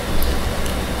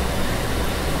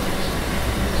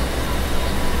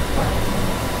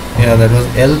 Yeah, that was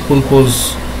El Pulpo's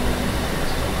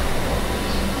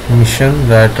mission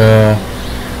that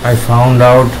I found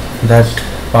out that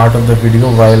part of the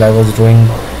video while I was doing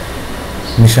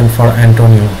mission for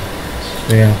Antonio.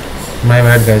 So yeah, my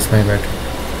bad guys, my bad.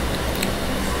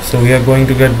 So we are going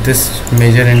to get this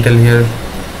major intel here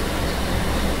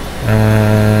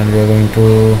and we are going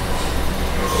to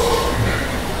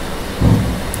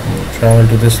travel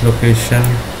to this location.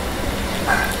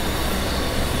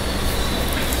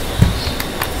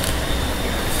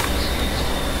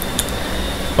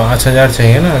 $5,000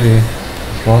 चाहिए ना, अभी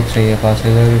बहुत चाहिए।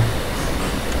 5,000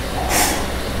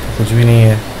 कुछ भी नहीं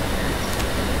है।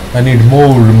 I need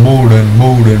more and more and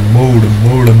more and more and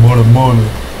more and more and more.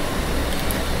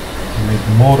 I need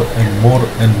more and more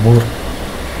and more,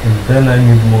 and then I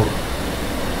need more.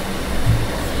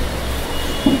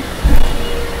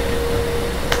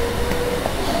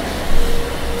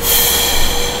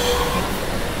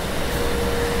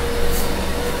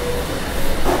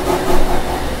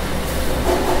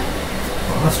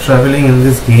 Traveling in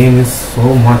this game is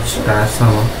so much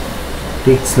tiresome.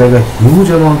 Takes like a huge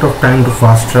amount of time to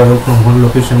fast travel from one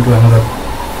location to another.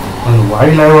 And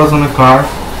while I was on a car,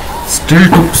 still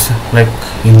took like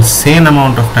insane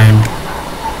amount of time.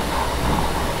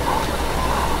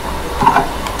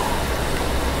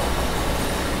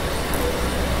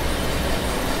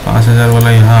 $5,000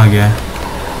 वाला यहाँ आ गया है।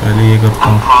 पहले ये करता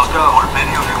हूँ.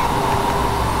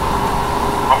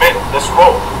 I'm in. Let's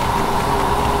roll.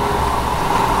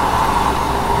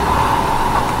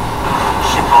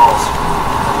 Shit balls.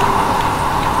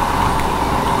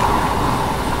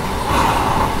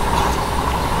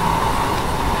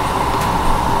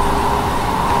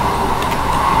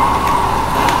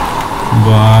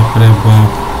 बाप रे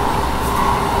बाप.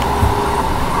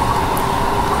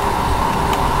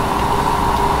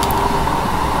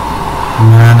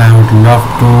 Man, I would love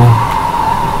to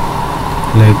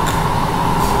like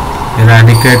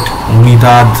eradicate Uni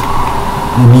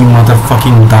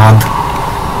motherfucking Dad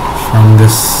from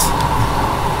this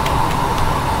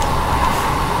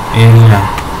area.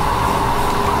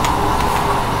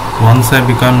 Once I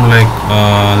become like a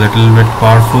little bit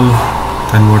powerful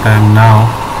than what I am now,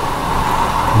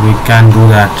 we can do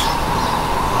that.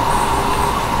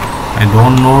 I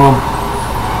don't know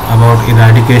about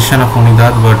eradication of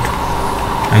Unidad, but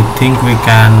I think we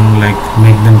can like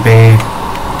make them pay,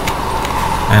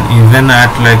 and even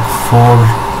at like 4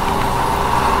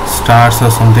 stars or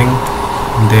something,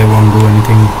 they won't do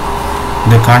anything.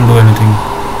 They can't do anything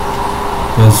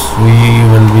because we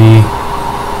will be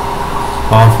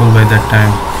powerful by that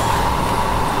time.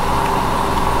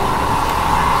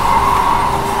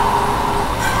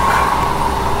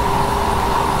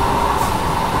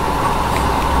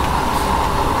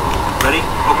 Ready?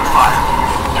 Open fire.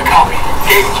 I copy.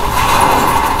 Engage.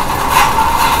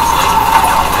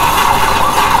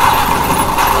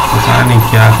 पता नहीं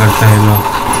क्या करते हैं लोग.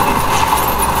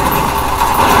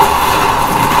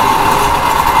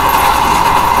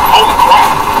 Holy crap.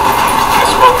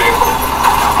 That's our vehicle.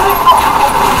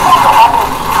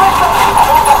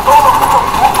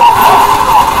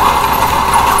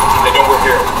 They know we're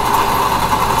here.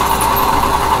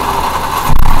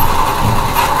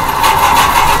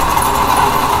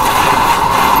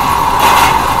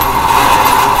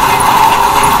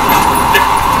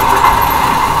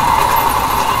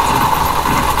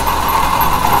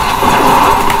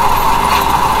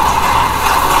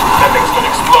 That thing's gonna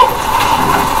explode.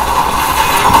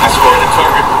 I swear the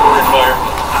target ordered fire.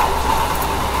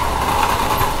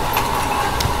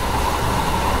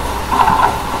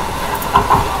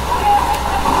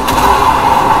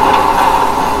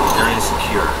 Area is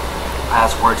secure.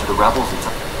 Password to the rebels. It's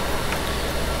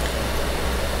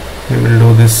We will do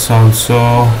this also,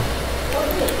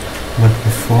 but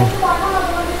before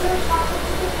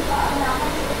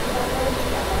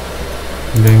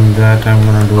doing that, I'm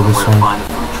gonna do this where to one, find the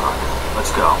food truck.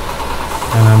 Let's go.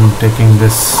 and I'm taking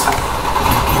this.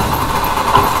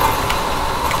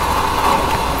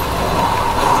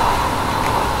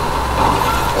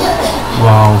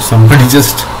 Wow, somebody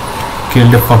just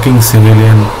killed a fucking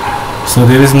civilian. So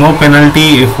there is no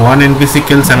penalty if one NPC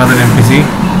kills another NPC,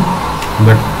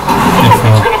 but if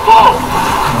It's gonna blow.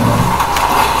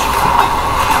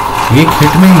 एक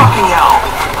hit में ही.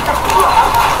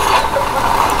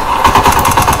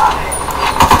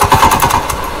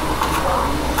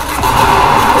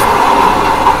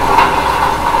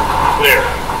 Clear.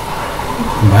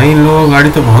 भाई इन लोगों की गाड़ी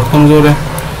तो बहुत कमजोर है.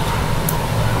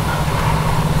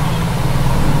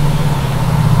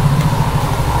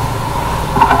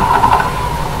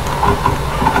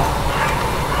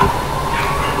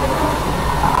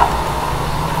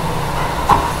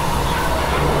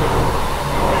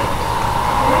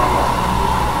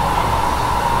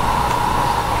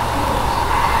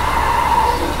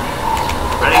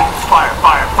 Ready? Fire,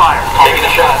 fire, fire. Taking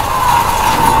a shot.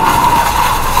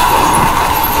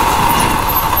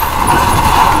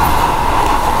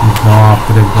 बाप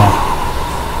रे बाप.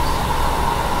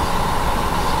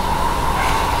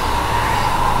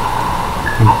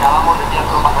 Acabamos de enviar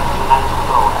tropas adicionales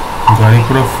justo ahora. गाड़ी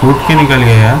पूरा फूट के निकल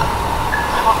गया यार.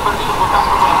 Hemos perdido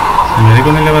contacto con las tropas मेरे को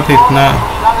नहीं लगा था इतना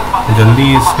unidades जल्दी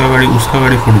उसका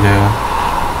गाड़ी फूट जाएगा.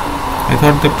 I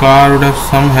thought the car would have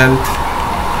some health.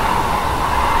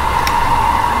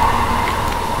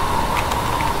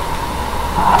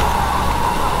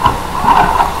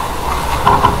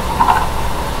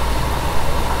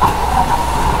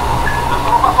 Las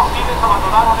tropas hostiles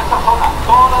abandonaron esta zona.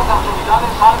 Todas las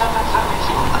unidades salgan del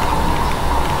servicio.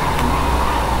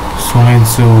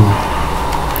 Sumitsu.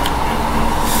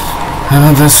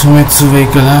 Another Sumitsu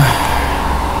vehicle, huh?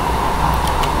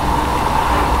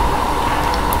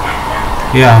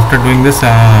 Yeah, after doing this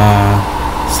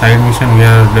side mission, we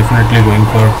are definitely going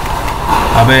for.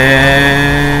 अबे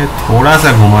थोड़ा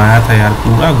सा घुमाया था यार,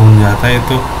 पूरा घूम जाता है ये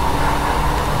तो.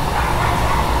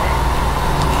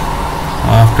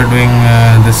 After doing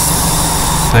this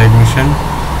side mission,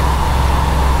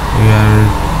 we are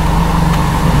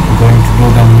going to do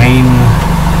the main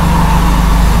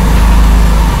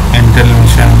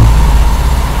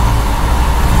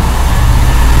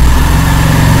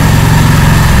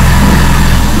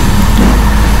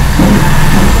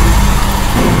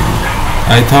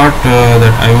I thought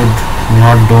that I would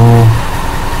not do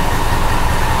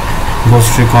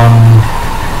Ghost Recon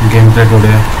gameplay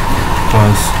today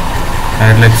because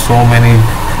I had like so many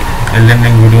Elden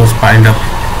Ring videos piled up.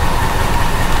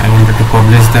 I wanted to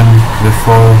publish them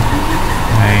before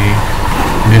I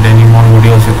did any more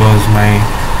videos because my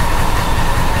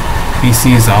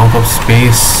PC is out of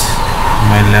space.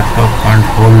 My laptop can't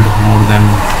hold more than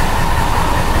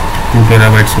 2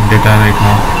 terabytes of data right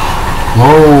now.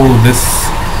 Whoa, this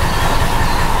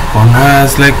convoy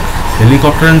has like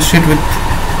helicopter and shit with.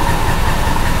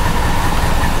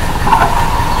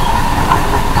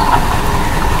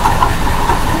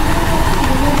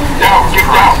 Down, get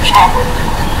down, chopper.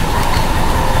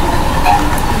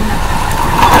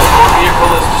 Escort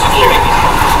vehicle is securing these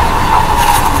fuckers.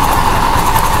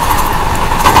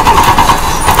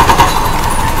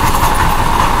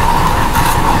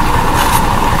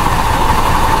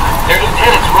 Their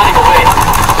lieutenant's running away.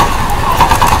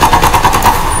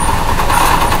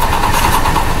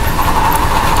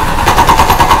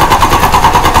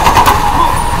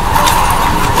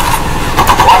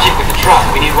 Watch it with the truck.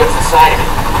 We need what's inside of it.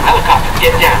 Helicopter,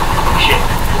 get down. Shit.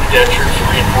 The dead troops are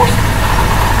reinforcing.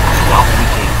 Got what we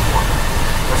came for.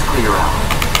 Let's clear out.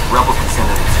 Rebels can send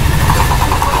it.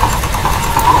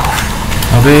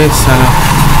 अबे साला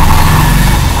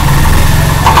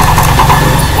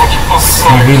Watch your fucking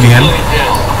car. Civilian.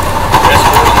 Down.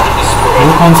 Escort to the destroyer.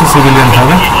 वो कौन सा civilian था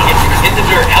बे? In the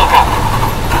dirt, helicopter.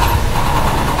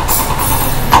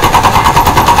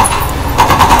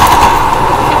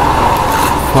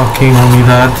 Fucking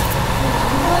unidad.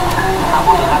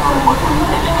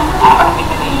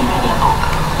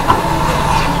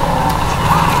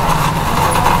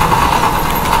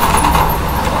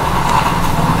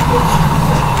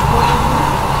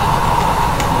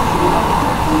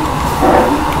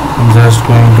 I'm just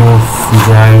going to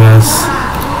drive as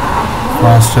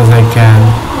fast as I can.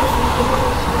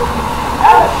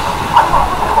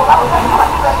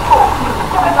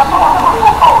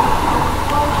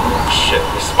 Shit,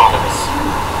 they spotted us.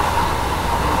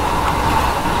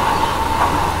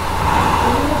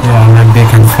 Yeah, like they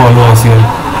can follow us here.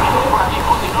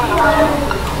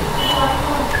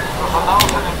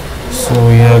 So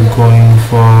we are going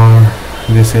for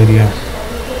this area.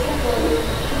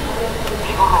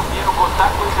 Amigos rompieron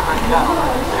contacto y se retiraron.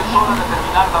 Es hora de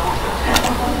terminar la búsqueda.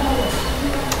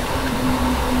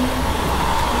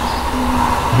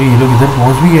 अरे ये लोग इधर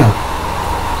पहुंच भी गया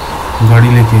गाड़ी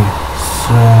लेके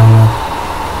साला।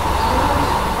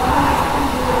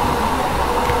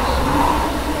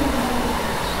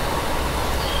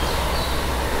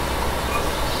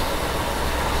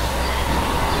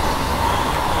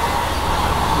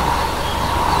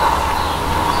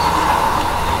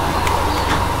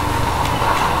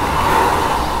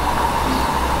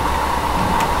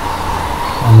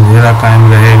 अंधेरा कायम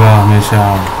रहेगा हमेशा।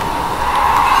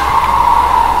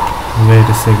 वेट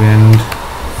अ सेकेंड,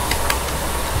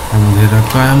 अंधेरा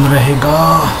कायम रहेगा।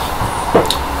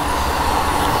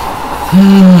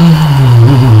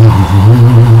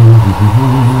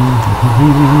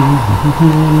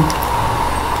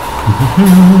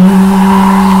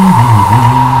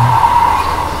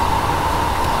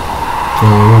 So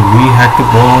we had to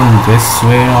go on this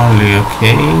way only,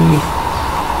 okay?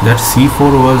 That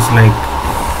C4 was like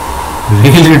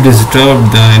really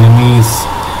disturbed the enemy's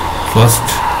first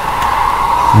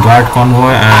guard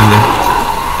convoy and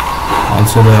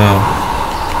also the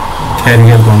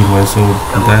carrier convoy. So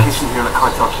Got a that's location here in a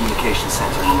cartel communication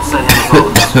center. Site handles all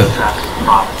the message traffic in the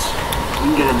province. We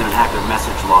can get in there and hack their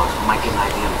message logs. We might get an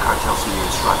idea on the cartel senior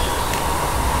instructor.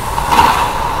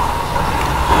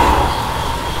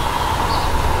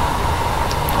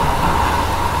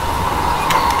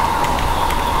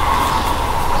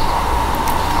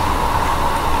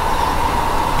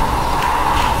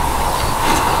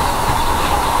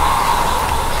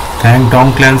 thank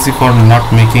Tom Clancy for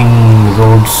not making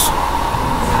roads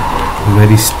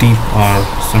very steep or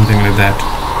something like that.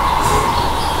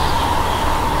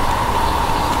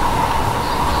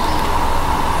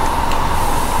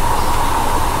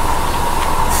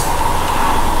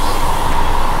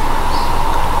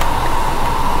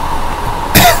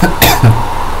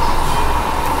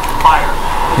 Fire.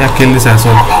 Yeah, kill this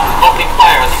asshole. Opening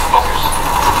fire on these fuckers.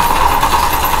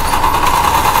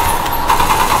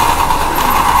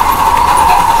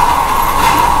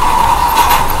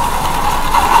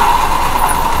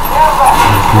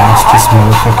 Blast this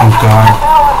motherfucking car.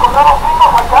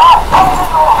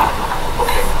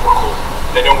 Okay, we're cool.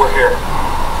 They know we're here.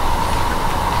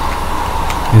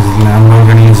 His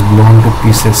Lamborghini is blown to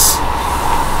pieces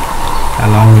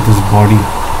along with his body.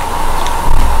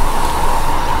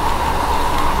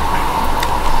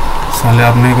 साले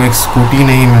अपने को एक scooty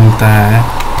नहीं मिलता है,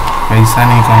 पैसा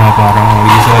नहीं कमा पा रहा हूँ और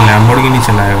ये साला लैम्बोर्गिनी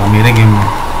चलाएगा मेरे गेम में।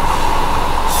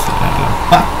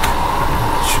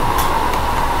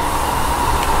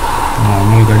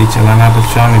 नॉर्मल गाड़ी चलाना तो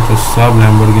चाह, नहीं तो सब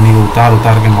लैम्बोर्गिनी को उतार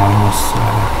उतार के मारूंगा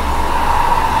सारा।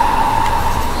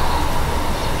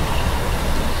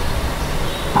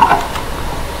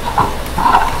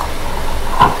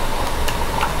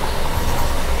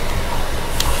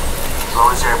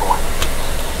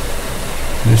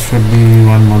 There should be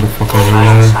one motherfucker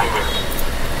here.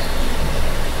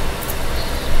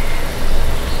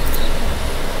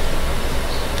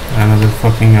 Another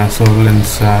fucking asshole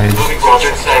inside.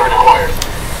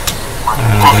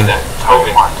 Another.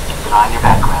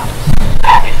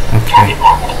 Okay.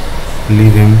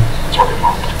 Leave him.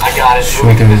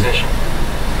 Shoot him.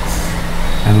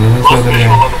 And where was the other guy?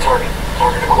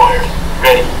 Target acquired.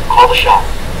 Ready. Call the shot.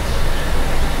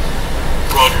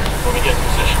 Roger. Let me get in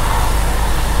position.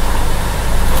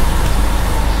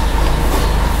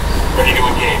 Ready to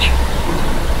engage.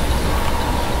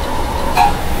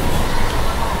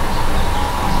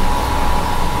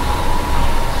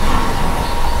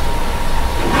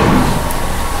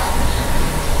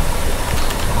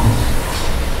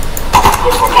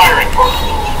 Look for firing.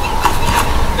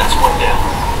 That's one down.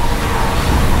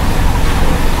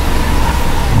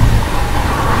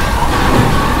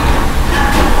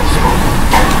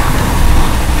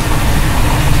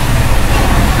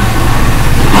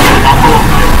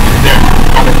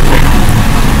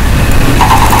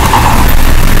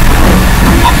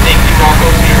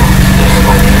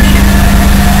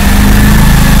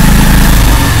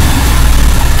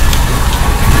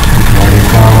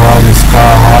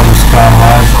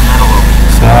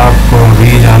 सबको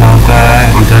भी जाना होता है,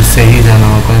 इधर से ही जाना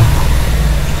होता है।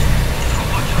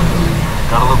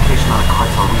 Got a location on a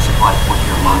cartel resupply point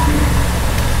here in London.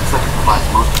 Looks like it provides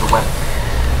most of the weapons.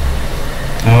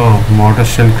 Oh, mortar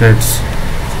shell crates.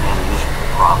 It's an ammunition for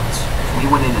the province. We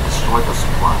went in and destroyed those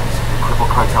supplies and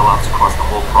crippled cartel ops across the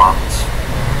whole province.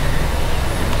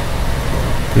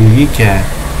 तो ये क्या है?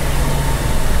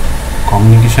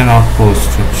 Communication outpost.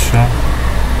 अच्छा,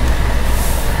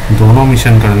 दोनों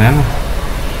mission करने हैं ना।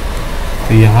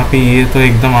 तो यहाँ पे ये तो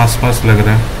एकदम आसपास लग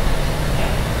रहा है।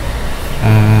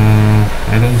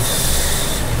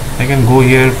 I can go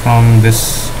here from this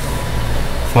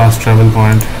fast travel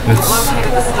point. We've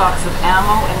located the stocks of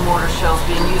ammo and mortar shells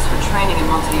being used for training in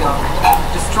Montevideo.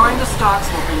 Destroying the stocks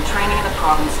will bring training in the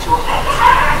province to a halt.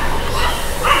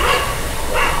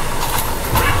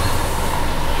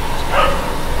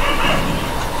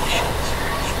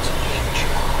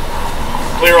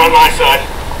 Clear on my side.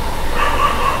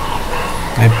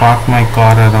 I park my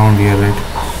car around here, right?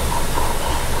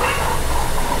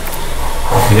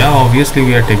 Yeah, obviously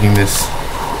we are taking this.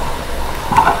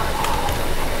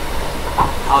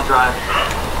 I'll drive.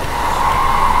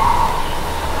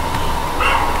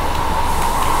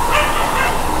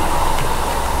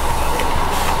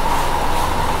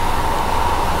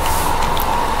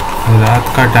 रात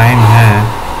का time है,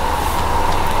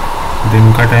 दिन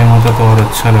का time होता तो और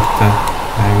अच्छा लगता है।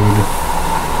 I would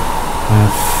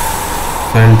have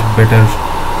felt better.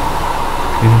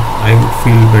 I would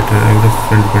feel better. I would have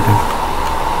felt better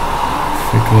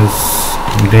if it was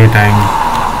daytime.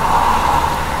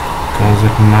 Because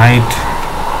at night,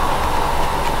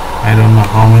 I don't know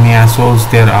how many assholes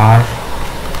there are,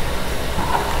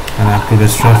 and I have to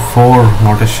destroy 4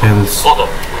 mortar shells. Hold up.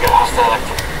 We got hostile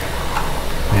activity.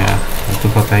 Yeah, अब तो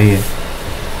पता ही है,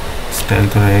 style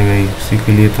तो रहेगा ही, उसी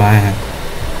के लिए तो आए हैं।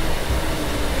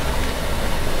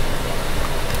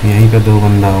 यहीं पे 2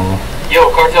 बंदा होगा। Yo,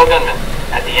 cartel gunman,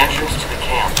 at the entrance to the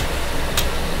camp.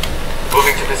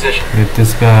 Moving to position. With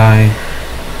this guy.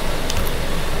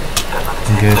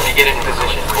 Get Let me get in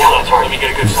position. Hold on, target. Let me get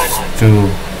a good sight line. 2.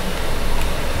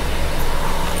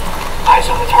 Eyes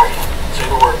on the target. Say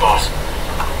the word, boss.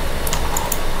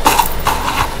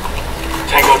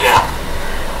 Tango down.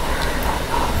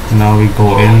 Now we go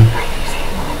in.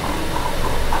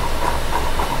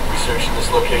 Researching this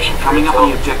location. Coming up on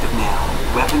the objective now.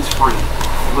 Weapons free.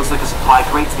 It looks like a supply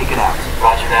crate. Take it out.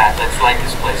 Roger that. Let's light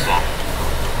this place up.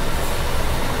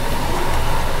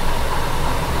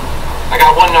 I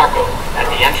got 1 narco at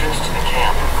the entrance to the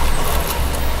camp.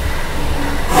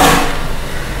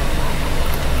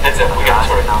 Heads up, we got a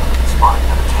turret. Spot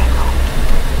another tango.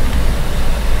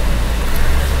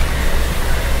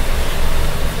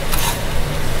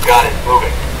 Got it.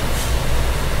 Moving.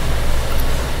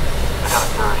 I got a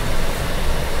third.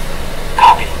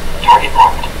 Copy. Target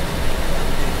marked.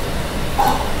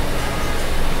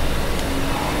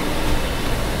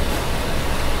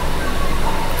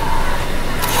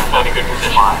 Find a good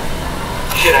position.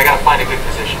 Shit, I gotta find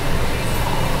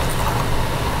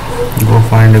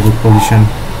find a good position.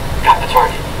 Got the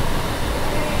target.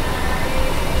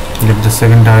 Get the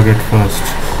second target first.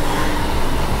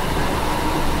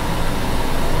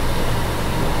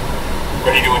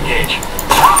 Ready to engage.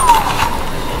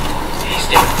 He's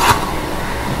down.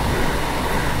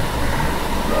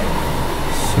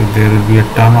 So there will be a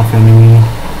ton of enemy.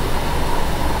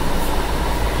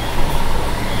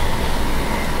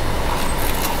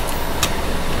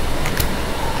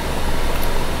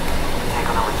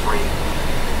 Tango number 3.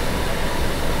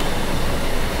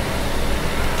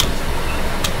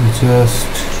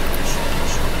 Just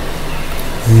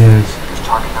yes.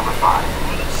 Target number 5.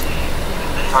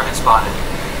 Target spotted.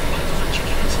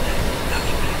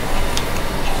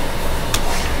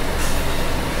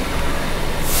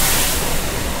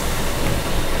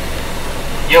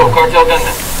 Yo, cartel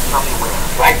gunman. Tell me where.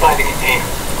 Right by the container.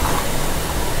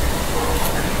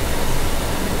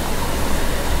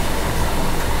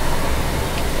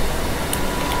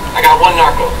 I got one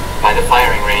narco by the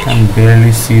firing range. I can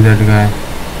barely see that guy.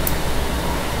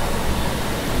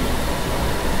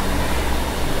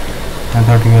 I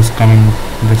thought he was coming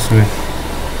this way.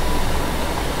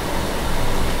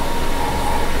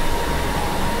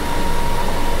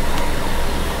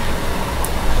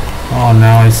 Oh,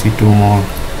 now I see 2 more.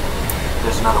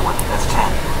 There's another one. That's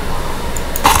 10.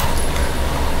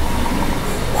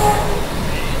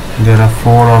 There are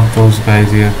 4 of those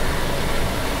guys here.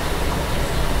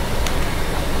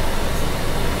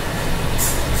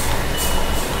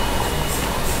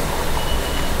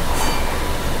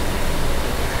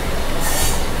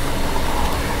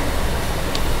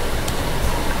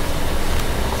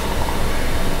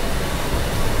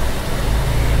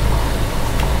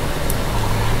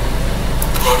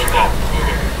 Roger that.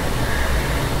 Moving.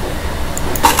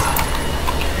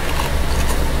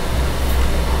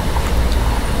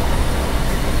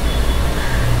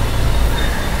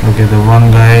 Okay, the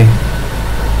one guy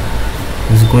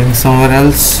is going somewhere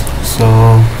else, so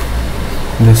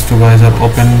these 2 guys are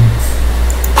open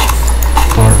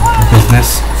for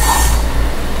business.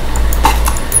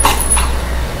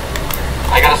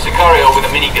 I got a Sicario with a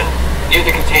minigun near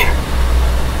the container.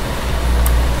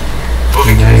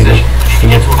 Moving to Yeah, position.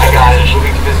 Get to I got it.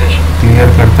 Moving to position. Clear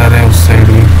करता रहे उस side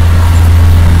भी.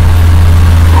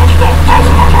 Roger that.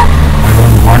 Tossing our target. I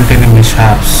don't want any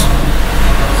mishaps.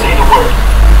 Say the word.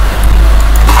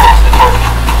 Pass the target.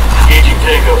 Engaging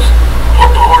tangos.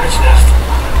 Mark the hornet's nest.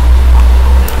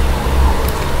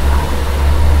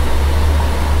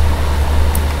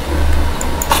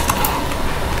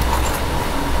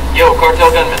 Yo,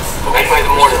 cartel gunman. Right by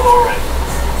the mortar. All right.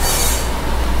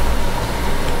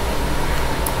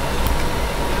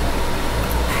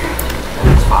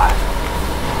 That's 5.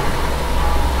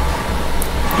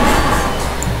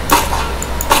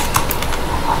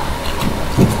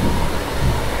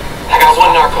 I got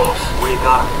one narcos. Where you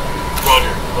got him?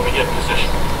 Roger. Let me get in position.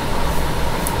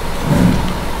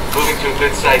 Moving to a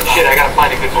good site. Shit, I gotta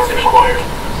find a good position. Required.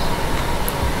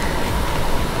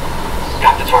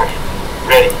 Got the target.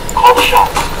 Ready. Call the shot.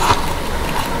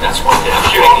 That's one down.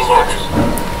 Shooting these markers.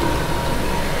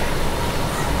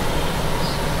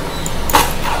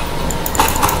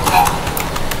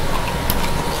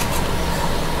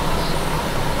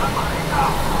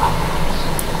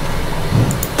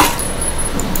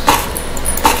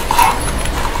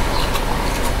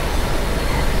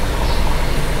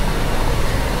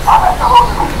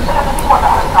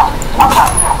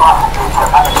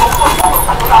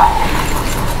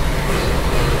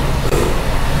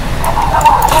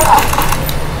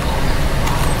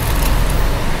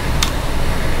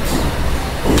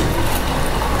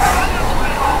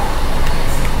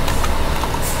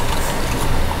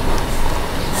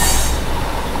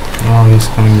 Oh, he's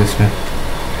coming this way.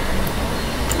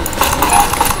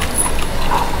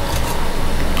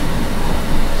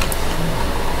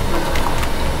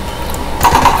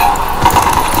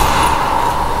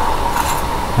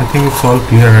 I think it's all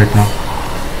clear right now.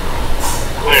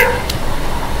 Clear.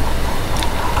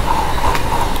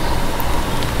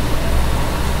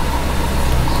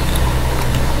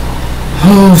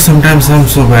 Oh, sometimes I'm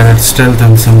so bad at stealth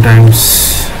and sometimes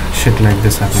shit like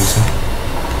this happens.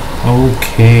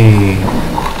 Okay.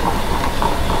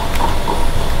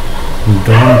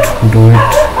 Don't do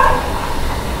it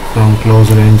from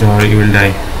close range or you will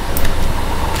die.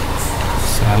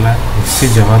 साला इसी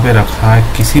जगह पे रखा है,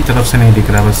 किसी तरफ से नहीं दिख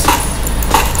रहा बस.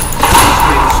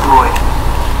 Destroyed.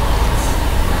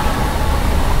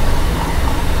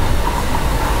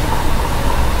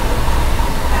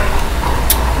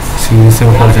 सीढ़ी से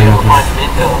ऊपर जाना We'll पड़ेगा. find some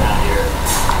intel around here.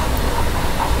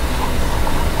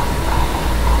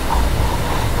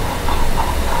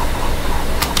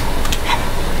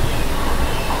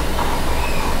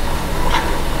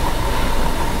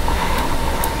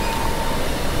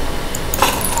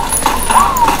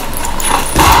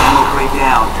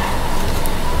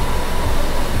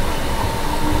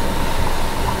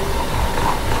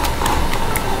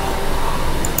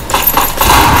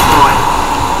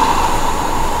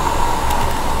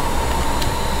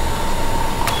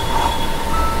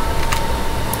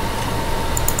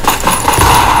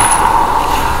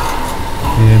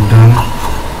 done.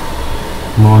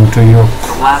 Montauk.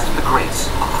 The last of the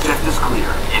greats. Objective is clear.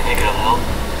 You think it'll help?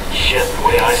 Shit, the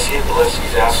way I see it, the less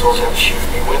these assholes have to shoot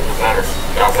me with, the better.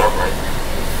 Got that right.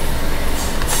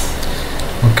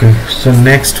 Okay, so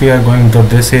next we are going to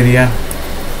this area.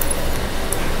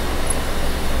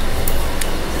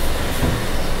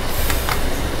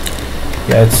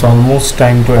 Yeah, it's almost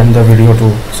time to end the video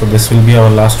too, so this will be our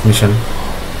last mission.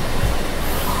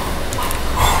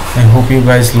 I hope you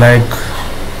guys like.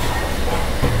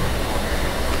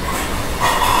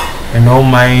 I know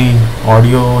my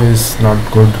audio is not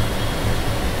good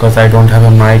because I don't have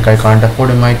a mic. I can't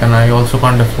afford a mic, and I also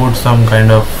can't afford some kind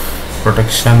of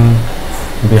protection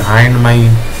behind my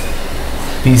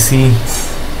PC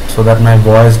so that my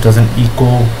voice doesn't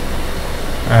echo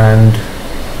and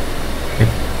it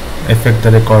affect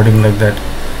the recording like that.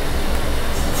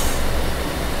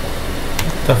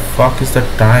 What the fuck is the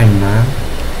time, man?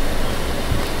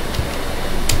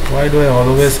 Why do I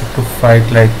always have to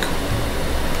fight like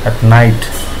at night?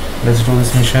 Let's do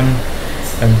this mission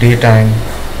at daytime.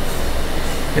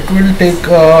 It will take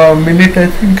a minute, I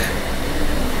think,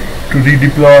 to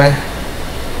redeploy.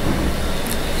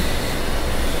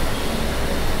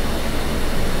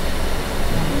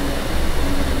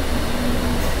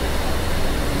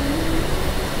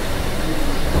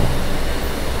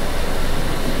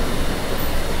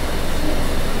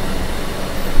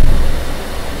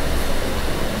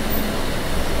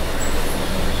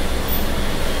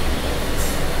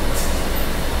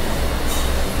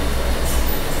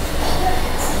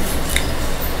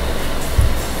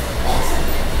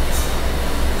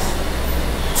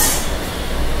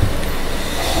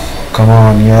 Come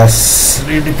on, yes,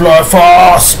 redeploy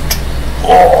fast.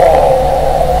 Oh.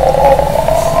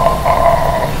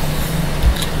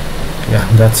 Yeah,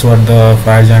 that's what the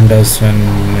fire giant does when.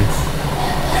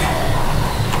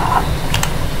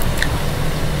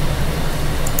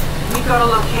 We got a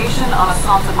location on a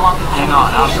Santa Blanca Hang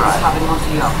on, I'll communications try. hub in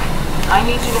Montauk. I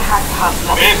need you to hack the hub's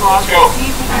Okay, message let's log go. and see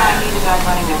if you can ID the guy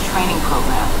running their training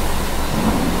program.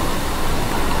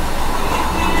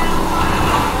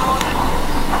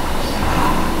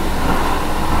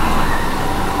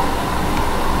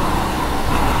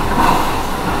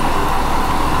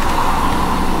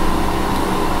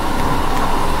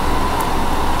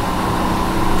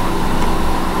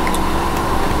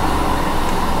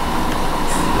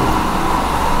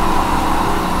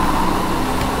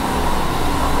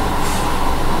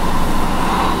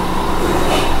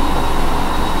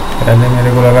 पहले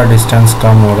मेरे को लगा distance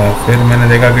कम हो रहा है, फिर मैंने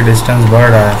देखा कि डिस्टेंस बढ़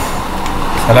रहा है।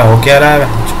 साला हो क्या रहा है?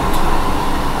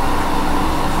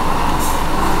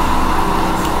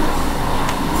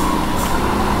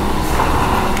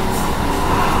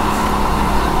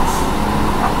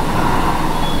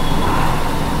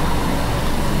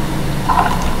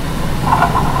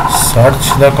 Search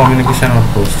the communication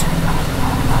outpost.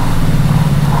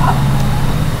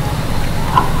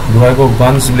 Do I go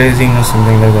guns blazing or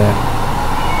something like that?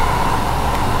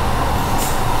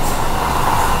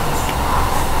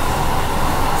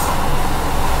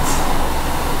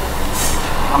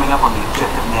 Coming up on the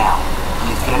objective now. We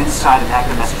need to get inside and hack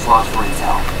the message logs for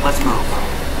intel. Let's move.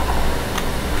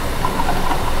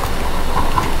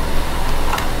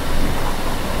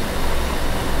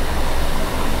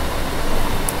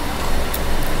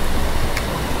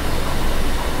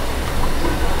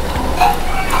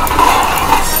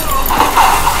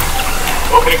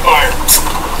 Opening fire.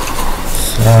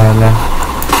 साला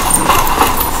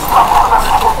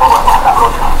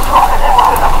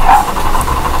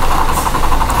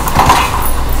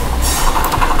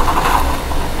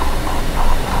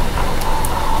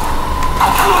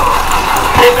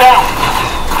Get down.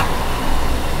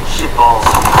 Shit balls.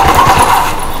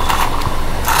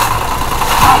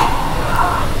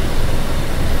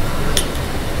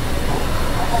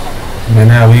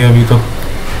 मैंने अभी तो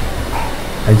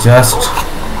I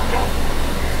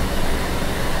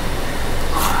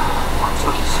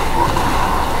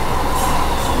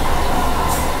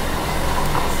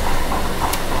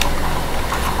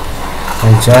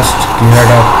just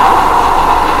cleared up.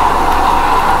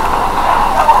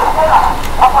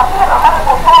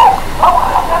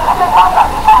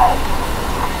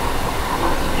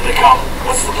 Here they come.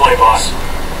 What's the play, boss?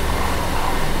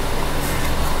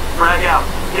 Frag out.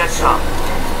 Get some.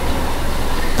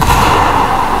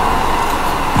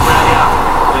 Frag out.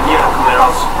 Venida,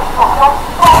 culeros.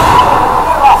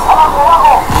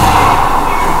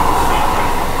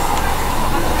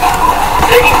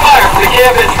 Taking fire for the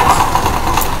cab entrance.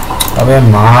 अबे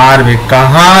मार भी,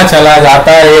 कहाँ चला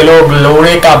जाता है ये लोग,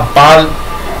 लोड़े का बाल।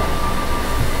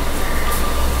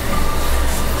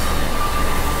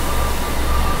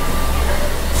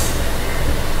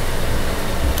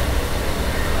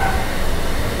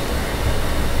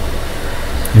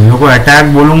 को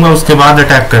अटैक बोलूंगा उसके बाद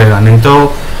अटैक करेगा, नहीं तो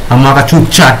हमारा चुप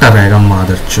चाटा रहेगा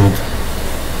मादरचोद।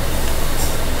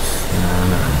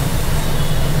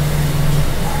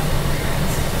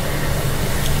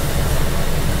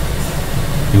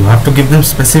 You have to give them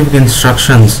specific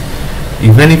instructions.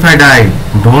 Even if I die,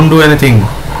 don't do anything.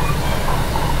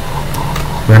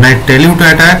 When I tell you to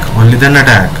attack, only then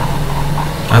attack.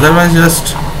 Otherwise,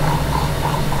 just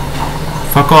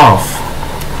fuck off.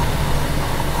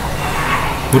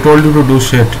 Who told you to do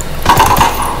shit?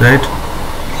 Right?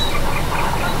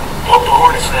 Hope the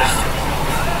hornet's nest.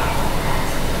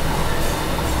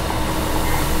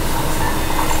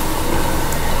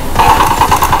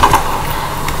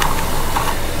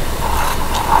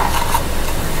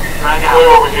 Drag Way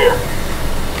out. over here.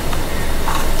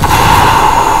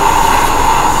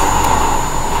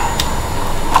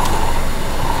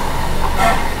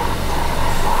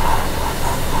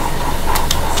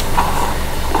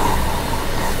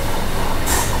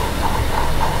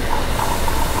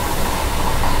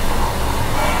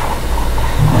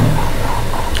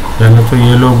 पहले तो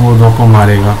ये लोग वो दो को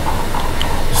मारेगा,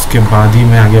 इसके बाद ही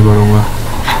मैं आगे बढ़ूंगा।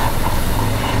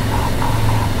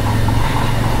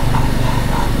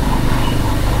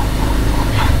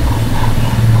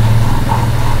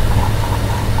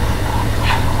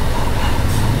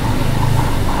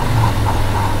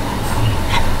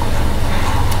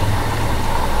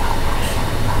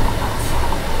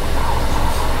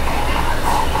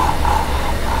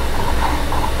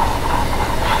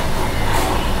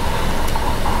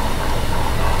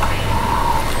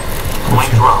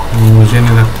 मुझे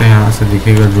नहीं लगता यहाँ से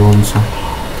दिखेगा ड्रोन सा। We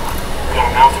got a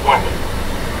mounted weapon.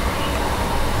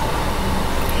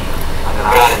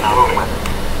 Got it, moving.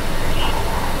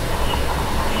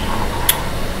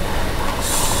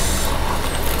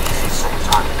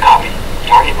 Copy.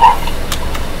 Target marked.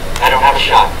 I don't have a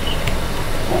shot.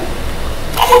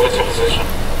 I'm moving to position.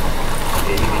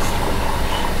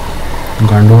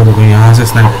 गांडू को देखो यहाँ से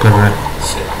स्नाइप कर रहा है।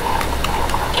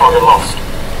 Target lost.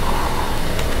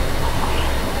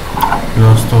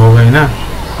 लॉस तो होगा ही ना,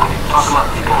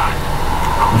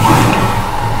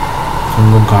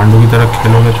 तुम लोग गांडू की तरह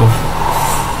खेलोगे तो।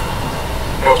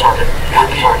 No target.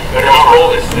 Better control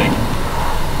this thing.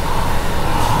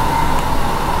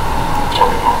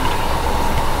 Target marked.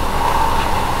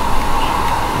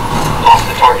 Lost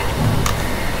the target.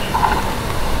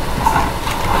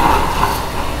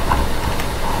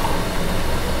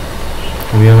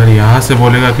 अभी अगर यहाँ से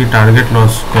बोलेगा कि टारगेट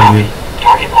लॉस कर लिए,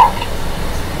 Target marked.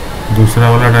 दूसरा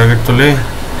वाला टारगेट तो ले।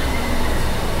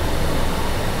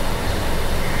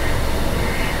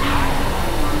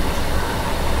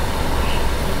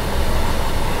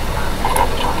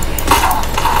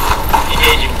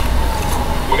 Engaging.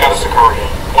 We got a Sicario.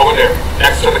 Over there,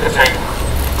 next to the container.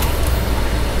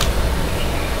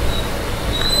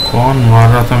 कौन मार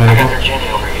रहा था मेरे को? Got their Jenny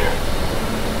over here.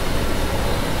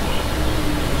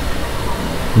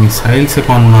 Missile से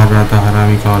कौन मार रहा था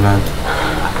हरामी का औलाद?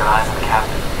 I've got eyes on the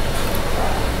captain.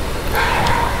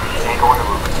 Tango on the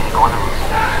roof. Tango on the roof.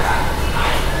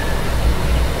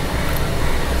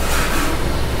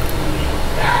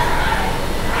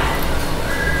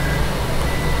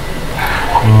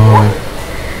 और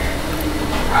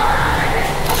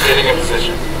Getting in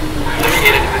position. Let me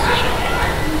get into position.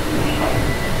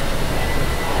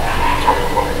 Target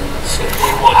acquired.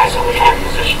 Safely one. Eyes on the target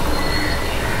position.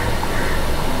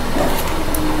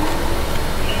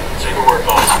 Say the word,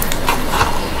 boss.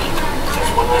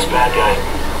 That's one less bad guy.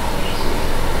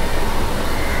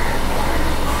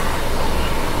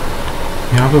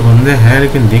 यहाँ पे बंदे हैं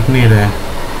लेकिन दिख नहीं रहे।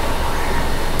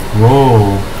 वो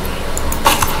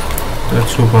तो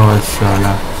छुपा हुआ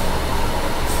साला।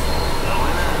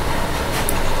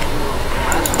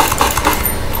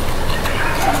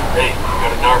 Hey, we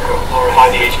got a narco lower by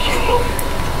the HQ building.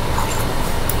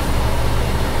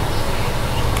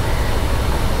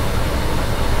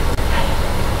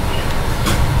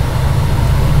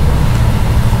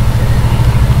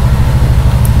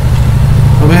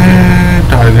 अबे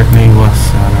टारगेट नहीं हुआ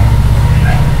साला।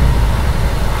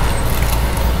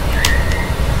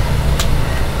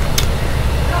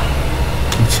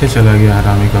 पीछे चला गया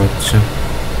हरामी का बच्चा।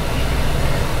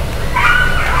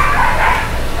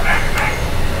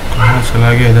 कहाँ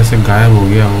चला गया? इधर से गायब हो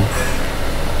गया वो।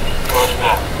 Roger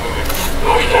that. Moving.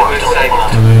 Moving to this side.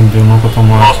 अबे इन दोनों को तो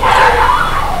मार। Lost my target.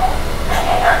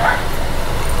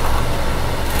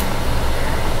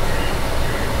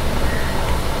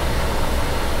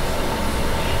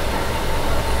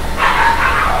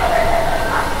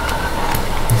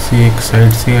 इसी एक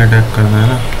साइड से अटैक करना है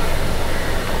ना।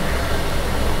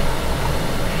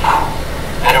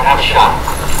 I don't have a shot.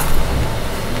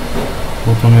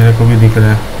 वो तो मेरे को भी दिख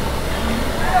रहा है।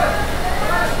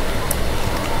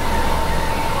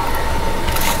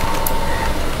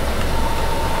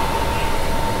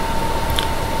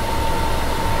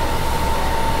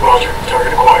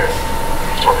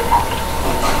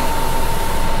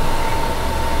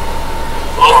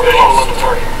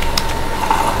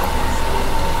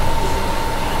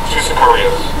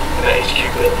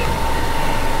 building.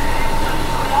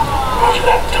 Roger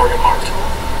that. Target marked.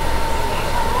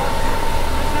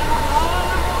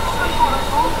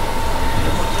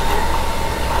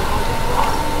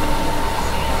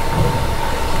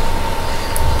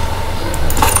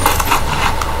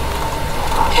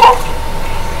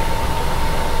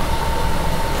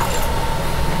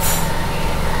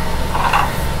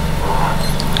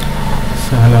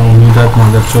 साला उम्मीदात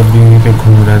मदरचोद भी यहीं पे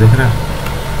घूम रहा है, दिख रहा है?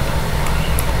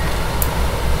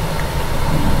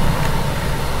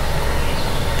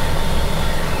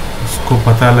 इसको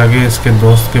पता लगे इसके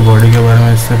दोस्त के बॉडी के बारे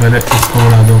में, इससे पहले इसको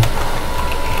उड़ा दो।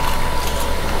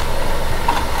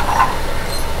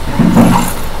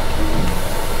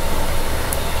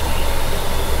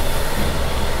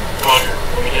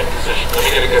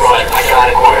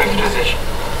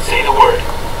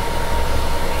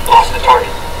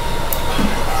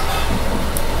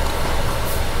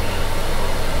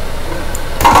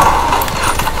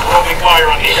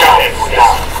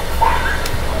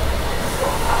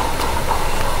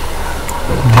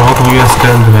 बहुत हो गया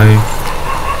स्ट्रेंथ भाई,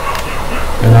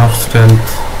 enough strength.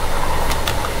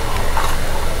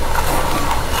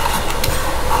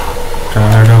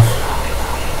 Tired of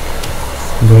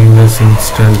doing this in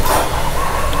strength.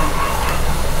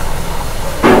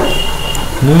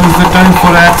 Now is the time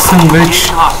for action, bitch.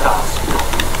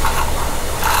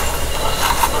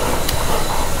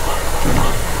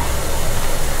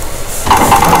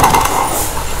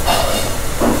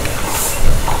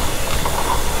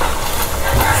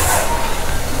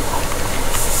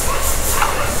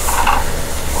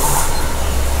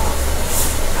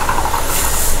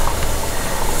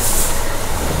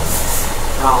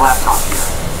 Got a laptop here.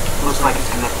 Looks like it's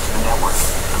connected to the network.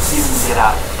 See if we can get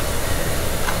out of it.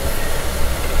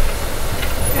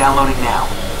 Downloading now.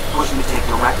 Pushing to take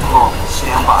direct home.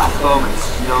 Stand by. Bowman, this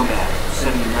is Nomad.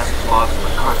 Sending you message logs from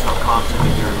the cartel comms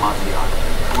unit here in Montreal.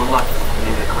 We're lucky.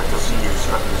 Maybe the cartel senior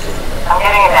instructor is in here. I'm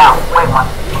getting it now. Wait one.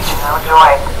 No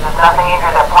joy. There's nothing in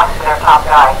here that points to their top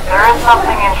guy. There is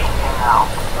something interesting though.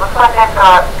 Looks like they've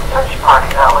got search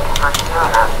parties out looking for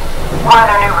deserters. One of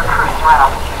their new recruits ran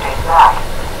off a few days back.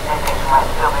 They think he might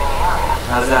still be in the area.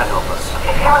 How does that help us?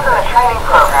 If he was in a training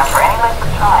program for any length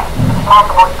of time, it's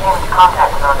possible he came into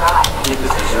contact with our guy. I think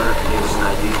this deserter can give us an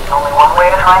idea. Only one way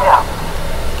to find out.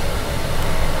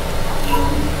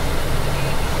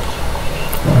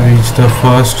 Reach the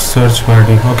first search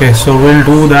party. Okay, so we'll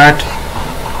do that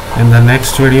in the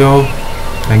next video.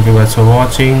 Thank you guys for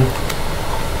watching.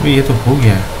 ये तो हो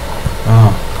गया है.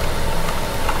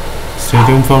 Stay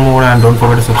tuned for more and don't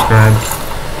forget to subscribe.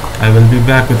 I will be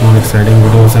back with more exciting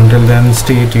videos. Until then,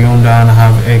 stay tuned and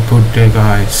have a good day,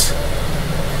 guys.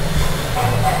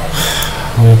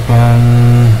 Open.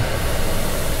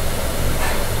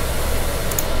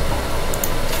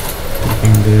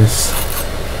 Taking this.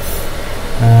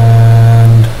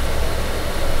 And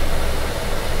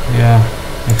yeah,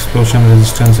 explosion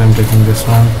resistance, I'm taking this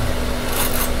one.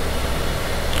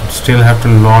 Still have a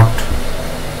lot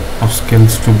of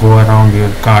skills to go around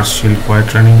here. Car shield,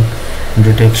 quiet running,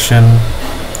 detection.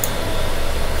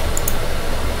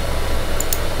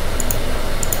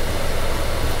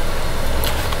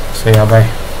 So yeah, bye.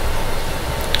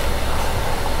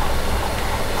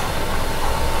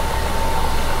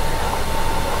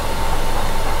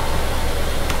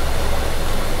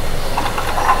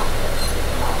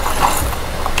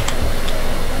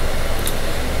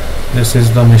 This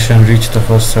is the mission, reach the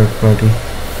first third party.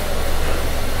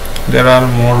 There are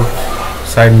more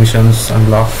side missions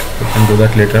unlocked, we can do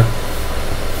that later.